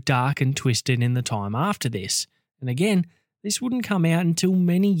go dark and twisted in the time after this, and again, this wouldn't come out until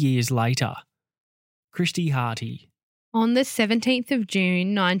many years later. Christy Harty. On the 17th of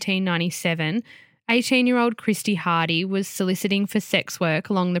June 1997, 18-year-old Christy Hardy was soliciting for sex work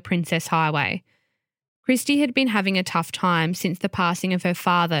along the Princess Highway. Christy had been having a tough time since the passing of her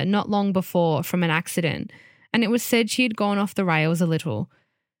father not long before from an accident, and it was said she had gone off the rails a little.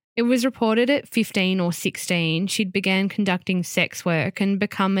 It was reported at 15 or 16 she'd began conducting sex work and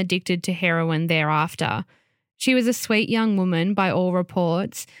become addicted to heroin thereafter. She was a sweet young woman by all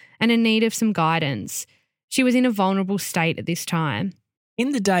reports and in need of some guidance. She was in a vulnerable state at this time.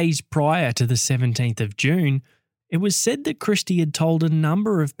 In the days prior to the 17th of June, it was said that Christy had told a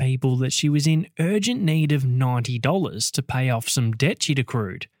number of people that she was in urgent need of $90 to pay off some debt she'd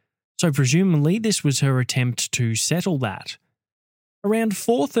accrued. So presumably this was her attempt to settle that. Around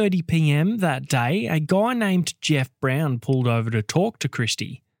 4:30 p.m. that day, a guy named Jeff Brown pulled over to talk to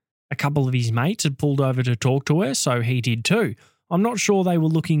Christy. A couple of his mates had pulled over to talk to her, so he did too. I'm not sure they were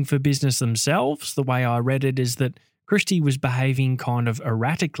looking for business themselves. The way I read it is that Christy was behaving kind of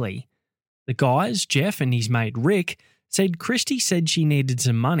erratically. The guys, Jeff and his mate Rick, said Christy said she needed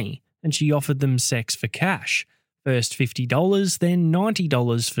some money and she offered them sex for cash. First $50, then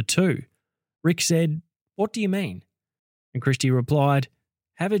 $90 for two. Rick said, "What do you mean?" And Christy replied,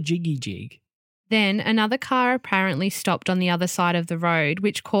 "Have a jiggy jig." Then another car apparently stopped on the other side of the road,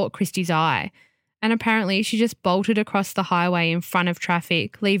 which caught Christy's eye. And apparently she just bolted across the highway in front of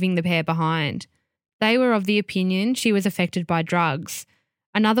traffic, leaving the pair behind. They were of the opinion she was affected by drugs.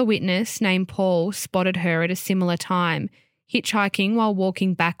 Another witness, named Paul, spotted her at a similar time, hitchhiking while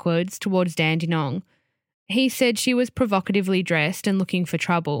walking backwards towards Dandenong. He said she was provocatively dressed and looking for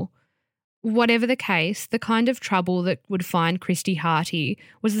trouble. Whatever the case, the kind of trouble that would find Christy Harty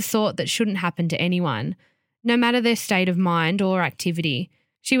was the sort that shouldn't happen to anyone, no matter their state of mind or activity.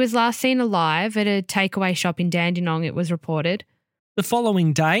 She was last seen alive at a takeaway shop in Dandenong, it was reported. The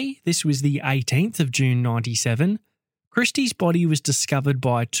following day, this was the 18th of June 97, Christy's body was discovered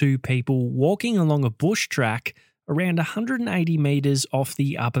by two people walking along a bush track around 180 metres off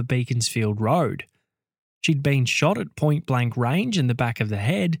the Upper Beaconsfield Road. She'd been shot at point-blank range in the back of the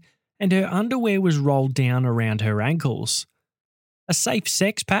head, and her underwear was rolled down around her ankles. A safe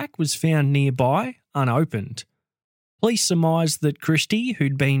sex pack was found nearby, unopened. Police surmised that Christy,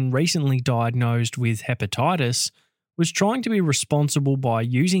 who'd been recently diagnosed with hepatitis, was trying to be responsible by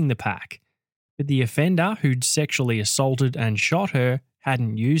using the pack, but the offender who'd sexually assaulted and shot her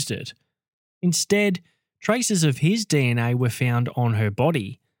hadn't used it. Instead, traces of his DNA were found on her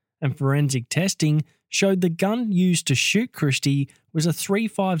body, and forensic testing showed the gun used to shoot Christy was a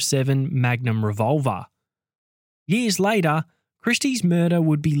 .357 Magnum revolver. Years later, Christy's murder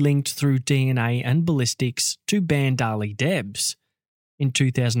would be linked through DNA and ballistics to Bandali Debs. In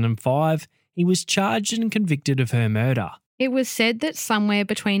 2005, he was charged and convicted of her murder. It was said that somewhere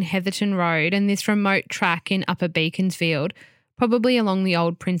between Heatherton Road and this remote track in Upper Beaconsfield, probably along the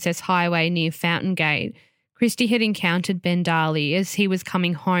old Princess Highway near Fountain Gate, Christy had encountered Bandali as he was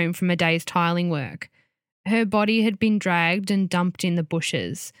coming home from a day's tiling work. Her body had been dragged and dumped in the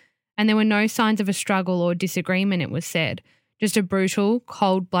bushes, and there were no signs of a struggle or disagreement, it was said. Just a brutal,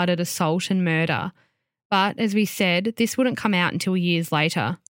 cold-blooded assault and murder. But, as we said, this wouldn't come out until years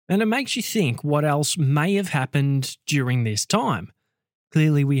later. And it makes you think what else may have happened during this time.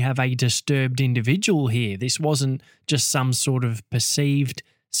 Clearly we have a disturbed individual here. This wasn't just some sort of perceived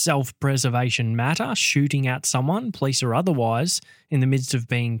self-preservation matter, shooting at someone, police or otherwise, in the midst of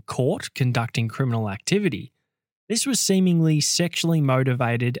being caught conducting criminal activity. This was seemingly sexually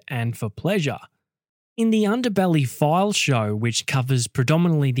motivated and for pleasure. In the Underbelly Files show, which covers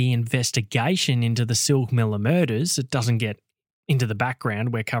predominantly the investigation into the Silk Miller murders, it doesn't get into the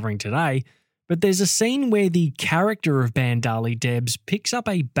background we're covering today, but there's a scene where the character of Bandali Debs picks up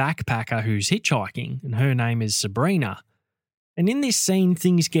a backpacker who's hitchhiking, and her name is Sabrina. And in this scene,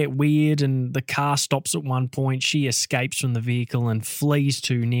 things get weird and the car stops at one point, she escapes from the vehicle and flees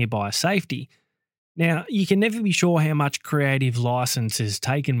to nearby safety. Now, you can never be sure how much creative license is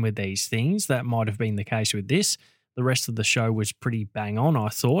taken with these things. That might have been the case with this. The rest of the show was pretty bang on, I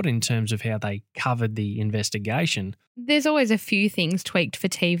thought, in terms of how they covered the investigation. There's always a few things tweaked for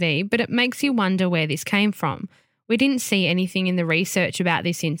TV, but it makes you wonder where this came from. We didn't see anything in the research about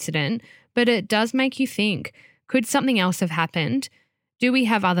this incident, but it does make you think, could something else have happened? Do we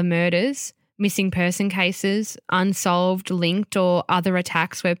have other murders, missing person cases, unsolved, linked, or other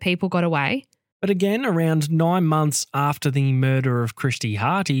attacks where people got away? But again, around 9 months after the murder of Christy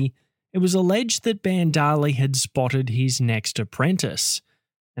Harty, it was alleged that Bandali had spotted his next apprentice.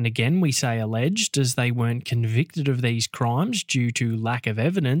 And again, we say alleged as they weren't convicted of these crimes due to lack of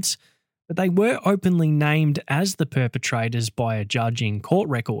evidence, but they were openly named as the perpetrators by a judge in court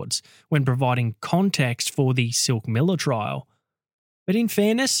records when providing context for the Silk Miller trial. But in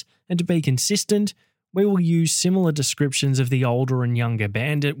fairness, and to be consistent, we will use similar descriptions of the older and younger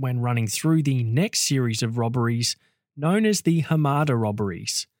bandit when running through the next series of robberies, known as the Hamada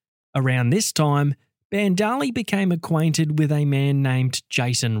robberies. Around this time, Bandali became acquainted with a man named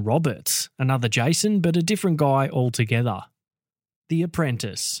Jason Roberts, another Jason but a different guy altogether. The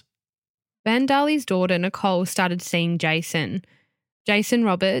Apprentice. Bandali's daughter Nicole started seeing Jason. Jason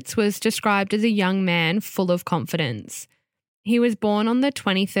Roberts was described as a young man full of confidence. He was born on the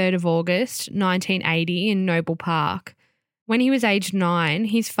 23rd of August, 1980 in Noble Park. When he was aged 9,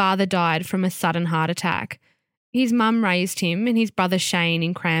 his father died from a sudden heart attack. His mum raised him and his brother Shane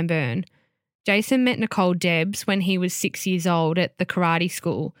in Cranbourne. Jason met Nicole Debs when he was 6 years old at the karate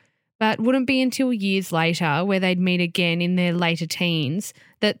school, But wouldn't be until years later, where they'd meet again in their later teens,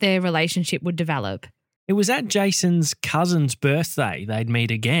 that their relationship would develop. It was at Jason's cousin's birthday they'd meet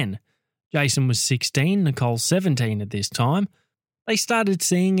again. Jason was 16, Nicole 17 at this time. They started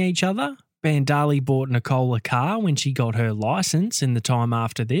seeing each other. Bandali bought Nicole a car when she got her license in the time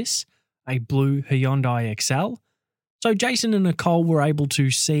after this, a blue Hyundai Excel. So Jason and Nicole were able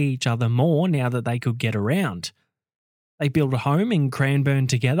to see each other more now that they could get around. They built a home in Cranbourne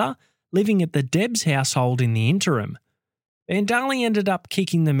together, living at the Debs household in the interim. Bandali ended up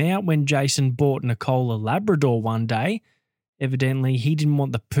kicking them out when Jason bought Nicole a Labrador one day. Evidently, he didn't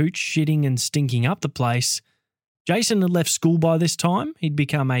want the pooch shitting and stinking up the place. Jason had left school by this time. He'd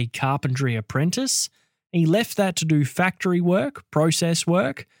become a carpentry apprentice. He left that to do factory work, process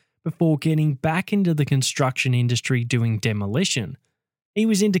work, before getting back into the construction industry doing demolition. He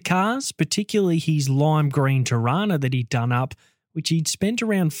was into cars, particularly his lime green Tirana that he'd done up, which he'd spent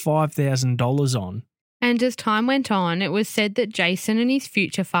around $5,000 on. And as time went on, it was said that Jason and his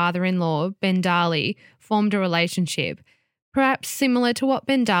future father-in-law, Bandali, formed a relationship, perhaps similar to what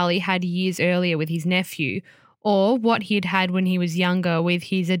Bandali had years earlier with his nephew, or what he had had when he was younger with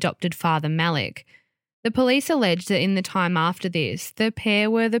his adopted father, Malik. The police alleged that in the time after this, the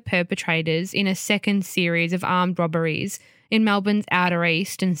pair were the perpetrators in a second series of armed robberies in Melbourne's outer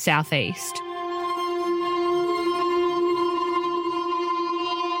east and southeast.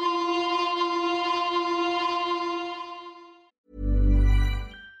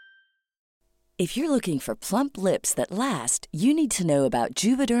 If you're looking for plump lips that last, you need to know about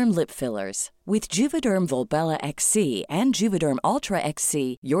Juvederm lip fillers. With Juvederm Volbella XC and Juvederm Ultra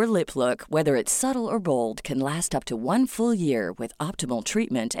XC, your lip look, whether it's subtle or bold, can last up to 1 full year with optimal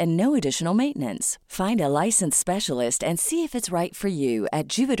treatment and no additional maintenance. Find a licensed specialist and see if it's right for you at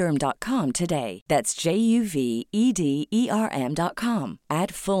Juvederm.com today. That's JUVEDERM.com.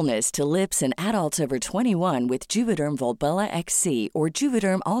 Add fullness to lips in adults over 21 with Juvederm Volbella XC or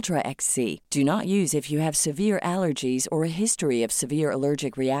Juvederm Ultra XC. Do not use if you have severe allergies or a history of severe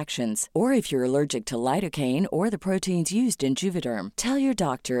allergic reactions, or if you're allergic to lidocaine or the proteins used in Juvederm. Tell your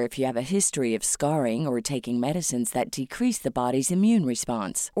doctor if you have a history of scarring or taking medicines that decrease the body's immune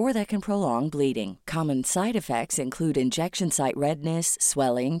response or that can prolong bleeding. Common side effects include injection site redness,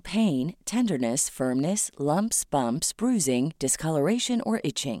 swelling, pain, tenderness, firmness, lumps, bumps, bruising, discoloration, or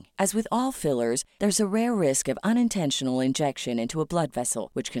itching. As with all fillers, there's a rare risk of unintentional injection into a blood vessel,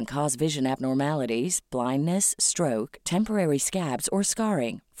 which can cause vision abnormalities, blindness, stroke, temporary scabs, or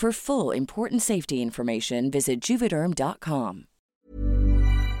scarring. For full, important safety information, visit Juvederm.com.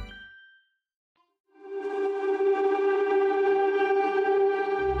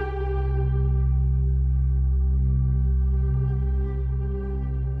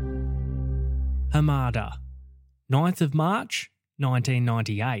 Hamada, 9th of March,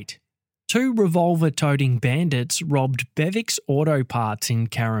 1998. 2 revolver-toting bandits robbed Bevick's Auto Parts in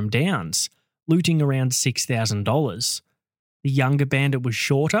Carrum Downs, looting around $6,000. The younger bandit was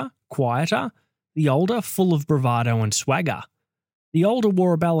shorter, quieter, the older full of bravado and swagger. The older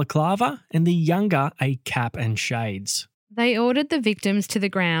wore a balaclava and the younger a cap and shades. They ordered the victims to the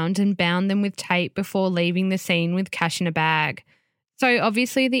ground and bound them with tape before leaving the scene with cash in a bag. So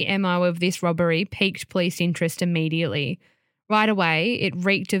obviously the MO of this robbery piqued police interest immediately. Right away, it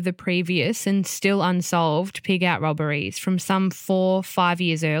reeked of the previous and still unsolved pig-out robberies from some 4-5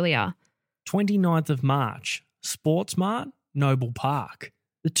 years earlier. 29th of March, Sportsmart, Noble Park.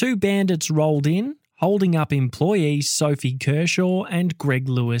 The 2 bandits rolled in, holding up employees Sophie Kershaw and Greg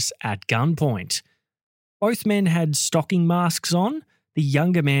Lewis at gunpoint. Both men had stocking masks on, the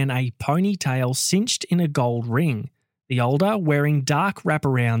younger man a ponytail cinched in a gold ring, the older wearing dark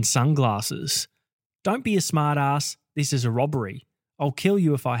wraparound sunglasses. "Don't be a smartass, this is a robbery. I'll kill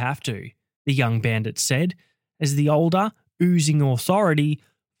you if I have to," the young bandit said, as the older, oozing authority,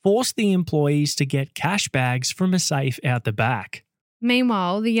 forced the employees to get cash bags from a safe out the back.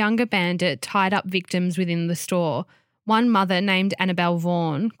 Meanwhile, the younger bandit tied up victims within the store, one mother named Annabelle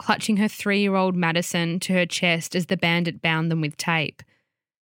Vaughan clutching her 3-year-old Madison to her chest as the bandit bound them with tape.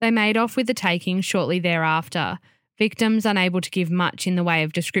 They made off with the taking shortly thereafter, victims unable to give much in the way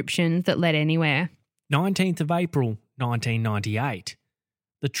of descriptions that led anywhere. 19th of April, 1998.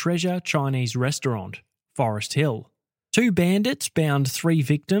 The Treasure Chinese Restaurant, Forest Hill. 2 bandits bound 3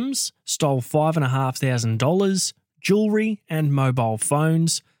 victims, stole $5,500, jewellery and mobile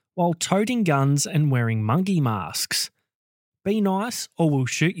phones, while toting guns and wearing monkey masks. "Be nice or we'll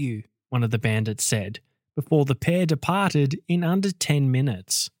shoot you," one of the bandits said, before the pair departed in under 10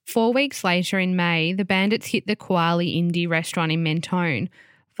 minutes. 4 weeks later in May, the bandits hit the Koali Indie restaurant in Mentone,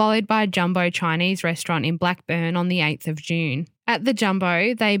 followed by a Jumbo Chinese restaurant in Blackburn on the 8th of June. At the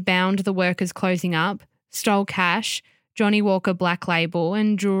Jumbo, they bound the workers closing up, stole cash, Johnny Walker Black Label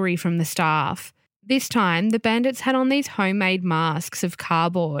and jewellery from the staff. This time, the bandits had on these homemade masks of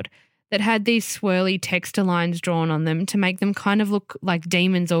cardboard that had these swirly texture lines drawn on them to make them kind of look like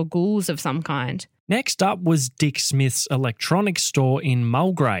demons or ghouls of some kind. Next up was Dick Smith's electronics store in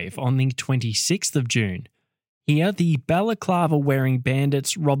Mulgrave on the 26th of June. Here, the balaclava-wearing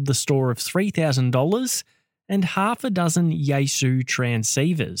bandits robbed the store of $3,000 and half a dozen Yaesu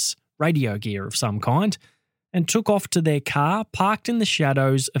transceivers, radio gear of some kind, and took off to their car parked in the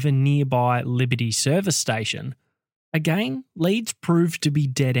shadows of a nearby Liberty service station. Again, leads proved to be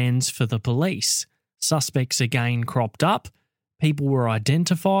dead ends for the police. Suspects again cropped up, people were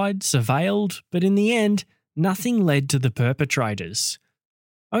identified, surveilled, but in the end, nothing led to the perpetrators.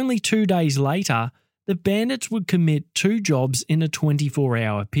 Only 2 days later, the bandits would commit 2 jobs in a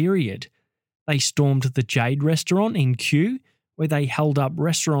 24-hour period. They stormed the Jade restaurant in Kew, where they held up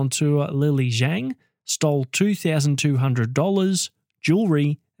restaurateur Lily Zhang, stole $2,200,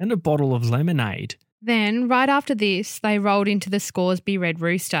 jewellery, and a bottle of lemonade. Then, right after this, they rolled into the Scoresby Red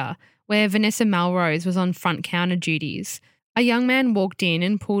Rooster, where Vanessa Melrose was on front counter duties. A young man walked in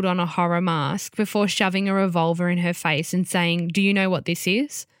and pulled on a horror mask before shoving a revolver in her face and saying, "Do you know what this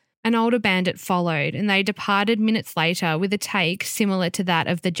is?" An older bandit followed, and they departed minutes later with a take similar to that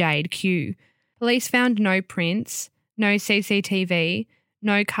of the Jade queue. Police found no prints, no CCTV,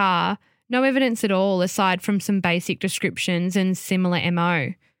 no car, no evidence at all aside from some basic descriptions and similar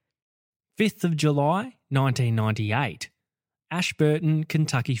MO. 5th of July, 1998. Ashburton,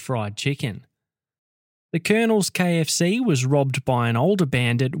 Kentucky Fried Chicken. The Colonel's KFC was robbed by an older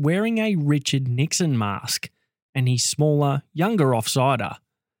bandit wearing a Richard Nixon mask and his smaller, younger offsider.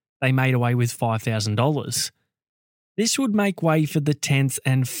 They made away with $5,000. This would make way for the 10th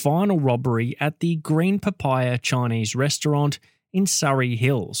and final robbery at the Green Papaya Chinese restaurant in Surrey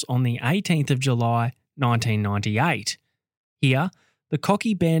Hills on the 18th of July, 1998. Here, the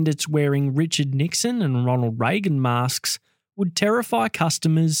cocky bandits wearing Richard Nixon and Ronald Reagan masks would terrify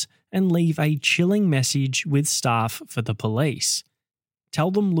customers and leave a chilling message with staff for the police.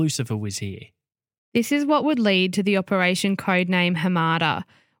 Tell them Lucifer was here. This is what would lead to the operation codename Hamada,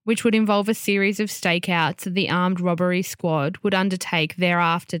 which would involve a series of stakeouts that the armed robbery squad would undertake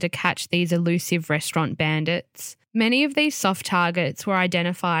thereafter to catch these elusive restaurant bandits. Many of these soft targets were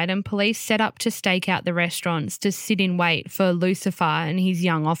identified and police set up to stake out the restaurants to sit in wait for Lucifer and his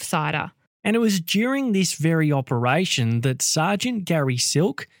young offsider. And it was during this very operation that Sergeant Gary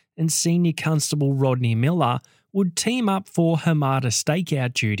Silk and Senior Constable Rodney Miller would team up for Hamada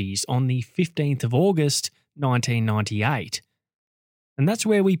stakeout duties on the 15th of August, 1998. And that's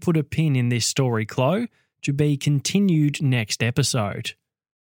where we put a pin in this story, Chloe, to be continued next episode.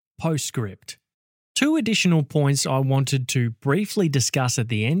 Postscript. 2 additional points I wanted to briefly discuss at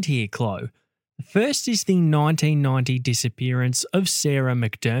the end here, Chloe. The first is the 1990 disappearance of Sarah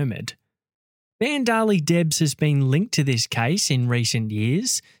McDermott. Bandali Debs has been linked to this case in recent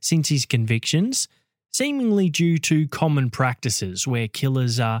years since his convictions, seemingly due to common practices where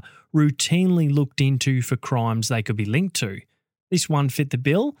killers are routinely looked into for crimes they could be linked to. This one fit the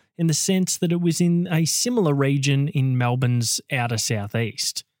bill in the sense that it was in a similar region in Melbourne's outer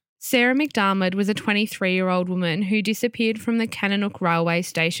southeast. Sarah McDermott was a 23-year-old woman who disappeared from the Cannonook railway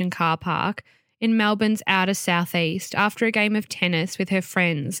station car park in Melbourne's outer southeast after a game of tennis with her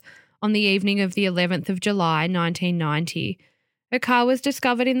friends on the evening of the 11th of July 1990. Her car was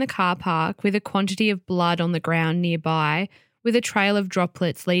discovered in the car park with a quantity of blood on the ground nearby, with a trail of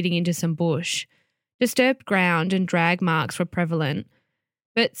droplets leading into some bush. Disturbed ground and drag marks were prevalent.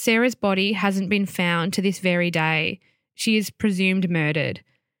 But Sarah's body hasn't been found to this very day. She is presumed murdered.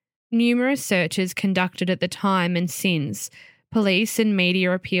 Numerous searches conducted at the time and since, police and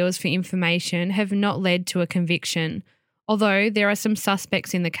media appeals for information have not led to a conviction, although there are some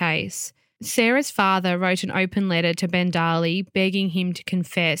suspects in the case. Sarah's father wrote an open letter to Bandali begging him to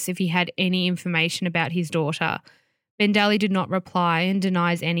confess if he had any information about his daughter. Bandali did not reply and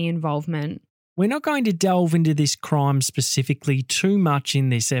denies any involvement. We're not going to delve into this crime specifically too much in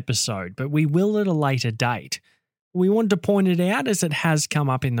this episode, but we will at a later date. We wanted to point it out as it has come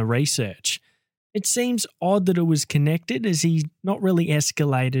up in the research. It seems odd that it was connected, as he's not really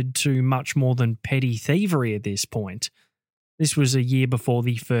escalated to much more than petty thievery at this point. This was a year before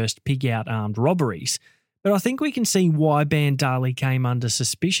the first pig-out armed robberies, but I think we can see why Bandali came under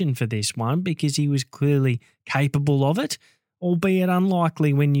suspicion for this one, because he was clearly capable of it, albeit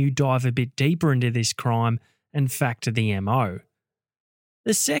unlikely when you dive a bit deeper into this crime and factor the MO.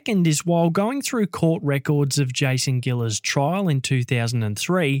 The second is while going through court records of Jason Giller's trial in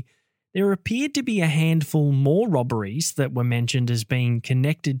 2003, there appeared to be a handful more robberies that were mentioned as being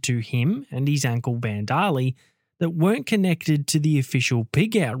connected to him and his uncle Bandali that weren't connected to the official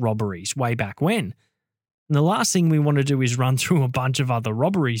pig out robberies way back when. And the last thing we want to do is run through a bunch of other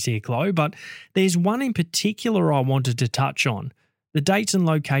robberies here, Chloe, but there's one in particular I wanted to touch on. The dates and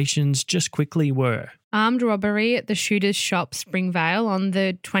locations just quickly were: armed robbery at the Shooters Shop Springvale on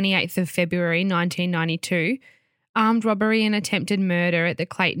the 28th of February 1992, armed robbery and attempted murder at the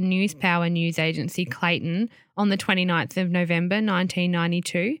Clayton News Power news agency Clayton on the 29th of November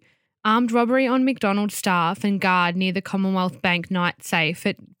 1992, armed robbery on McDonald's staff and guard near the Commonwealth Bank night safe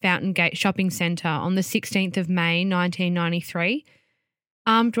at Fountain Gate Shopping Centre on the 16th of May 1993,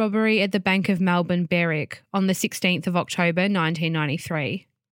 armed robbery at the Bank of Melbourne Berwick on the 16th of October 1993.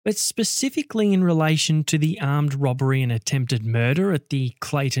 But specifically in relation to the armed robbery and attempted murder at the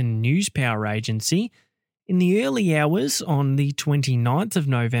Clayton News Power Agency, in the early hours on the 29th of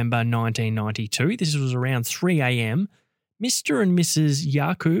November 1992, this was around 3 a.m, Mr. and Mrs.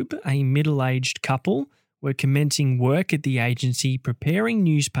 Yakub, a middle-aged couple, were commencing work at the agency preparing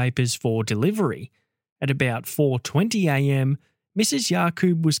newspapers for delivery. At about 4:20 a.m, Mrs.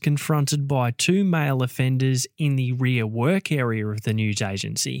 Yakub was confronted by two male offenders in the rear work area of the news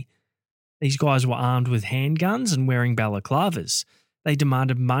agency. These guys were armed with handguns and wearing balaclavas. They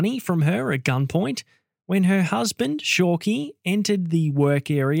demanded money from her at gunpoint. When her husband, Shawky, entered the work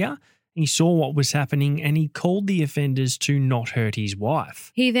area, he saw what was happening and he called the offenders to not hurt his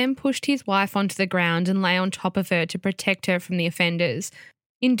wife. He then pushed his wife onto the ground and lay on top of her to protect her from the offenders.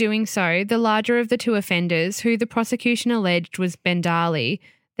 In doing so, the larger of the two offenders, who the prosecution alleged was Bandali,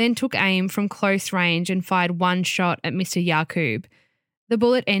 then took aim from close range and fired one shot at Mr. Yakub. The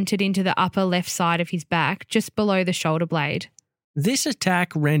bullet entered into the upper left side of his back, just below the shoulder blade. This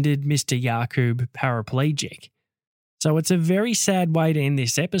attack rendered Mr. Yakub paraplegic. So it's a very sad way to end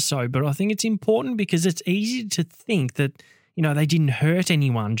this episode, but I think it's important because it's easy to think that, they didn't hurt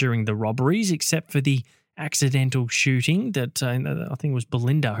anyone during the robberies except for the accidental shooting that I think it was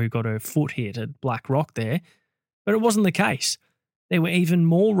Belinda who got her foot hit at Black Rock there. But it wasn't the case. There were even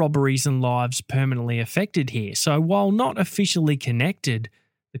more robberies and lives permanently affected here. So while not officially connected,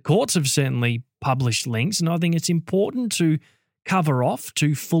 the courts have certainly published links, and I think it's important to cover off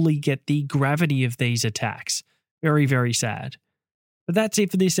to fully get the gravity of these attacks. Very, very sad. But that's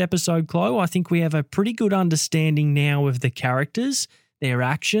it for this episode, Chloe. I think we have a pretty good understanding now of the characters, their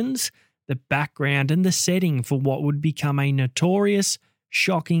actions, the background and the setting for what would become a notorious,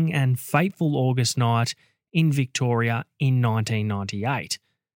 shocking and fateful August night in Victoria in 1998.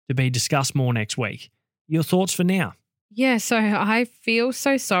 To be discussed more next week. Your thoughts for now? Yeah, so I feel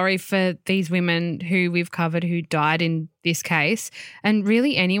so sorry for these women who we've covered who died in this case, and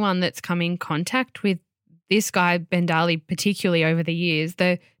really anyone that's come in contact with this guy, Bandali, particularly over the years.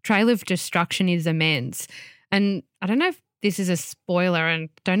 The trail of destruction is immense. And I don't know if this is a spoiler and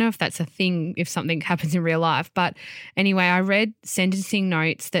don't know if that's a thing if something happens in real life. But anyway, I read sentencing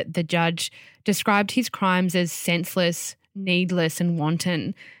notes that the judge described his crimes as senseless, needless and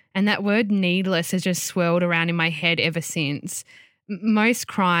wanton. And that word needless has just swirled around in my head ever since. Most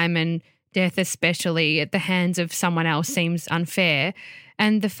crime and death especially at the hands of someone else seems unfair.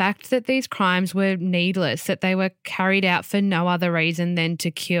 And the fact that these crimes were needless, that they were carried out for no other reason than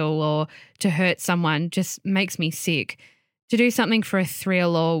to kill or to hurt someone just makes me sick. To do something for a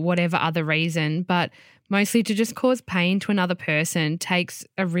thrill or whatever other reason, but mostly to just cause pain to another person takes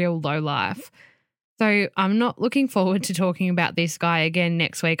a real low life. So I'm not looking forward to talking about this guy again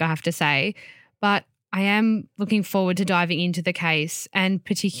next week, I have to say, but I am looking forward to diving into the case and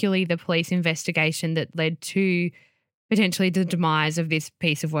particularly the police investigation that led to potentially the demise of this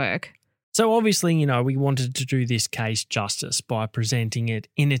piece of work. So obviously, we wanted to do this case justice by presenting it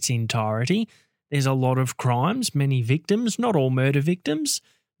in its entirety. There's a lot of crimes, many victims, not all murder victims,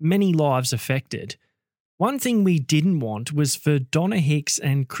 many lives affected. One thing we didn't want was for Donna Hicks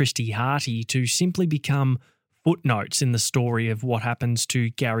and Christy Harty to simply become footnotes in the story of what happens to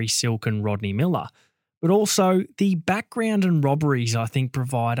Gary Silk and Rodney Miller. But also, the background and robberies, I think,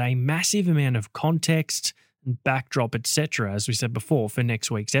 provide a massive amount of context and backdrop, etc., as we said before, for next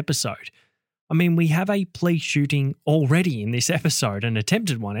week's episode. I mean, we have a police shooting already in this episode, an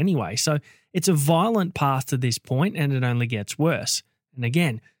attempted one anyway, so it's a violent path to this point and it only gets worse. And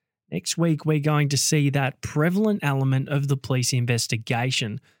again, next week we're going to see that prevalent element of the police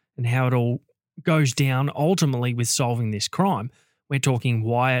investigation and how it all goes down ultimately with solving this crime. We're talking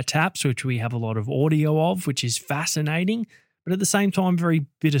wiretaps, which we have a lot of audio of, which is fascinating, but at the same time very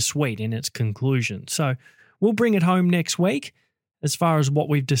bittersweet in its conclusion. So we'll bring it home next week. As far as what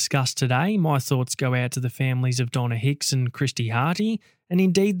we've discussed today, my thoughts go out to the families of Donna Hicks and Christy Harty, and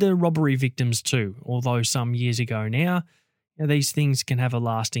indeed the robbery victims too, although some years ago now, these things can have a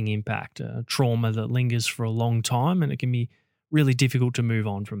lasting impact, a trauma that lingers for a long time, and it can be really difficult to move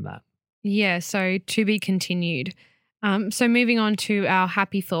on from that. Yeah, so to be continued. So moving on to our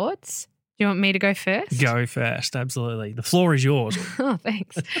happy thoughts. Do you want me to go first? Go first, absolutely. The floor is yours. Oh,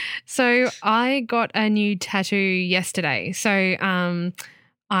 thanks. So I got a new tattoo yesterday. So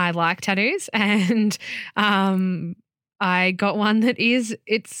I like tattoos, and I got one that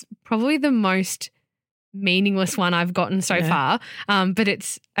it's probably the most meaningless one I've gotten so far, but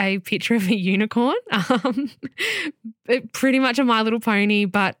it's a picture of a unicorn, pretty much a My Little Pony,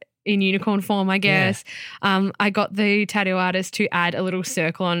 but in unicorn form, I guess. I got the tattoo artist to add a little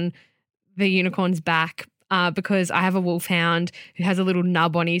circle on the unicorn's back because I have a wolfhound who has a little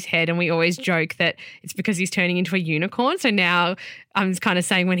nub on his head, and we always joke that it's because he's turning into a unicorn. So now I'm kind of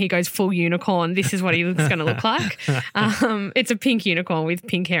saying when he goes full unicorn, this is what he's going to look like. It's a pink unicorn with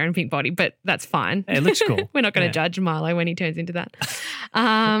pink hair and pink body, but that's fine. It looks cool. We're not going to judge Milo when he turns into that.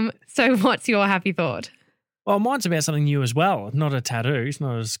 So what's your happy thought? Well, mine's about something new as well. Not a tattoo. It's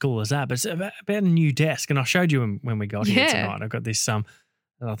not as cool as that, but it's about a new desk. And I showed you when we got here tonight. I've got this, I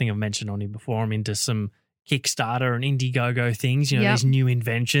think I've mentioned on here before, I'm into some Kickstarter and Indiegogo things, these new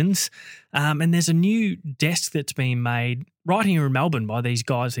inventions. And there's a new desk that's been made right here in Melbourne by these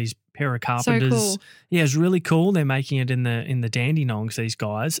guys, these pair of carpenters. So cool. Yeah, it's really cool. They're making it in the Dandenongs, these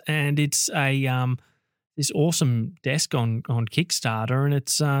guys. And it's a this awesome desk on Kickstarter, and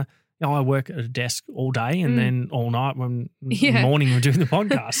it's I work at a desk all day and then all night when in the morning we're doing the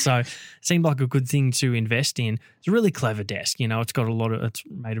podcast. So it seemed like a good thing to invest in. It's a really clever desk. It's got it's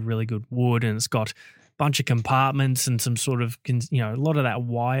made of really good wood, and it's got a bunch of compartments and some sort of, a lot of that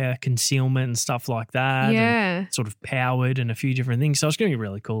wire concealment and stuff like that. Yeah. And sort of powered and a few different things. So it's going to be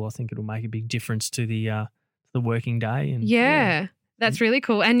really cool. I think it'll make a big difference to the working day. And That's really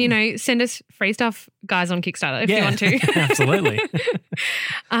cool. And, send us free stuff, guys, on Kickstarter if you want to. Absolutely.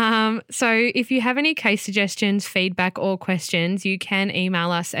 So if you have any case suggestions, feedback or questions, you can email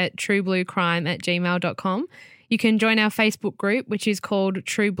us at truebluecrime@gmail.com. You can join our Facebook group, which is called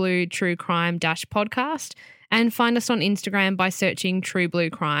True Blue True Crime -podcast, and find us on Instagram by searching True Blue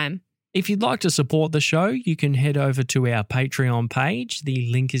Crime. If you'd like to support the show, you can head over to our Patreon page. The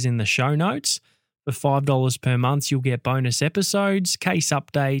link is in the show notes. For $5 per month, you'll get bonus episodes, case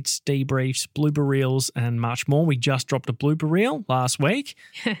updates, debriefs, blooper reels, and much more. We just dropped a blooper reel last week.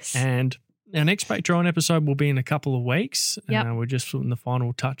 Yes. And our next Patreon episode will be in a couple of weeks. Yep. We're just putting the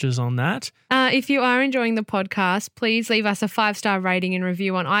final touches on that. If you are enjoying the podcast, please leave us a 5-star rating and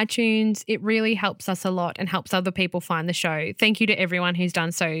review on iTunes. It really helps us a lot and helps other people find the show. Thank you to everyone who's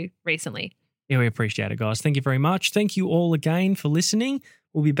done so recently. Yeah, we appreciate it, guys. Thank you very much. Thank you all again for listening.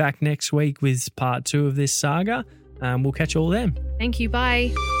 We'll be back next week with part 2 of this saga. We'll catch you all then. Thank you.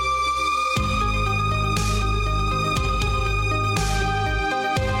 Bye.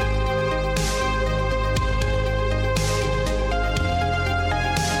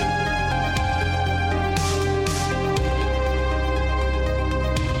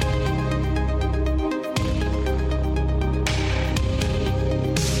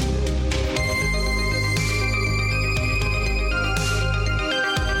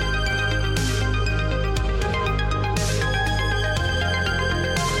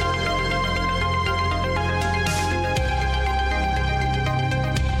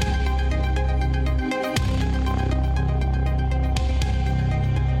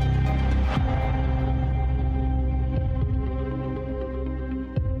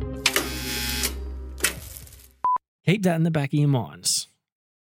 Keep that in the back of your minds.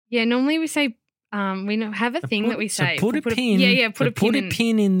 Yeah, normally we say we have a thing that we say. So put a pin. Put a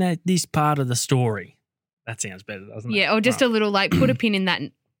pin in this part of the story. That sounds better, doesn't it? Yeah, or just a little put a pin in that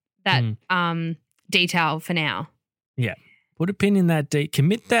detail for now. Yeah, put a pin in that.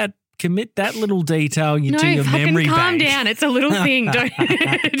 Commit that little detail to your memory bank. Calm down. It's a little thing. Don't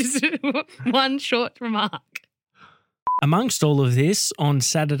just one short remark. Amongst all of this, on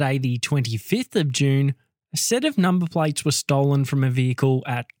Saturday the 25th of June, a set of number plates were stolen from a vehicle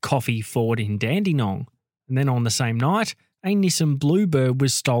at Coffee Ford in Dandenong. And then on the same night, a Nissan Bluebird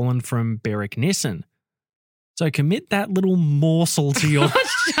was stolen from Berwick Nissan. So commit that little morsel to your...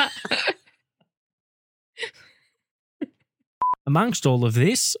 Amongst all of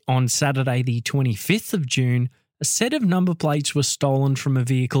this, on Saturday the 25th of June, a set of number plates were stolen from a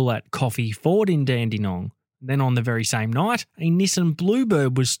vehicle at Coffee Ford in Dandenong. Then on the very same night, a Nissan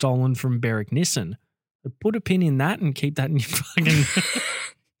Bluebird was stolen from Berwick Nissan. So put a pin in that and keep that in your fucking...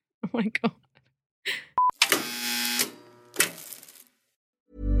 Oh my God.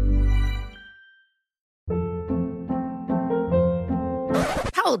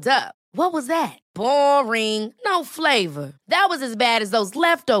 Hold up. What was that? Boring. No flavor. That was as bad as those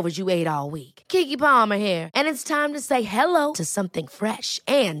leftovers you ate all week. Keke Palmer here, and it's time to say hello to something fresh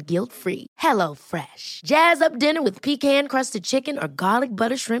and guilt-free. Hello Fresh. Jazz up dinner with pecan-crusted chicken or garlic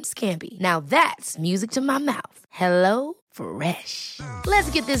butter shrimp scampi. Now that's music to my mouth. Hello Fresh.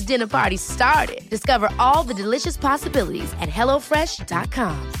 Let's get this dinner party started. Discover all the delicious possibilities at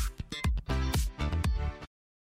HelloFresh.com.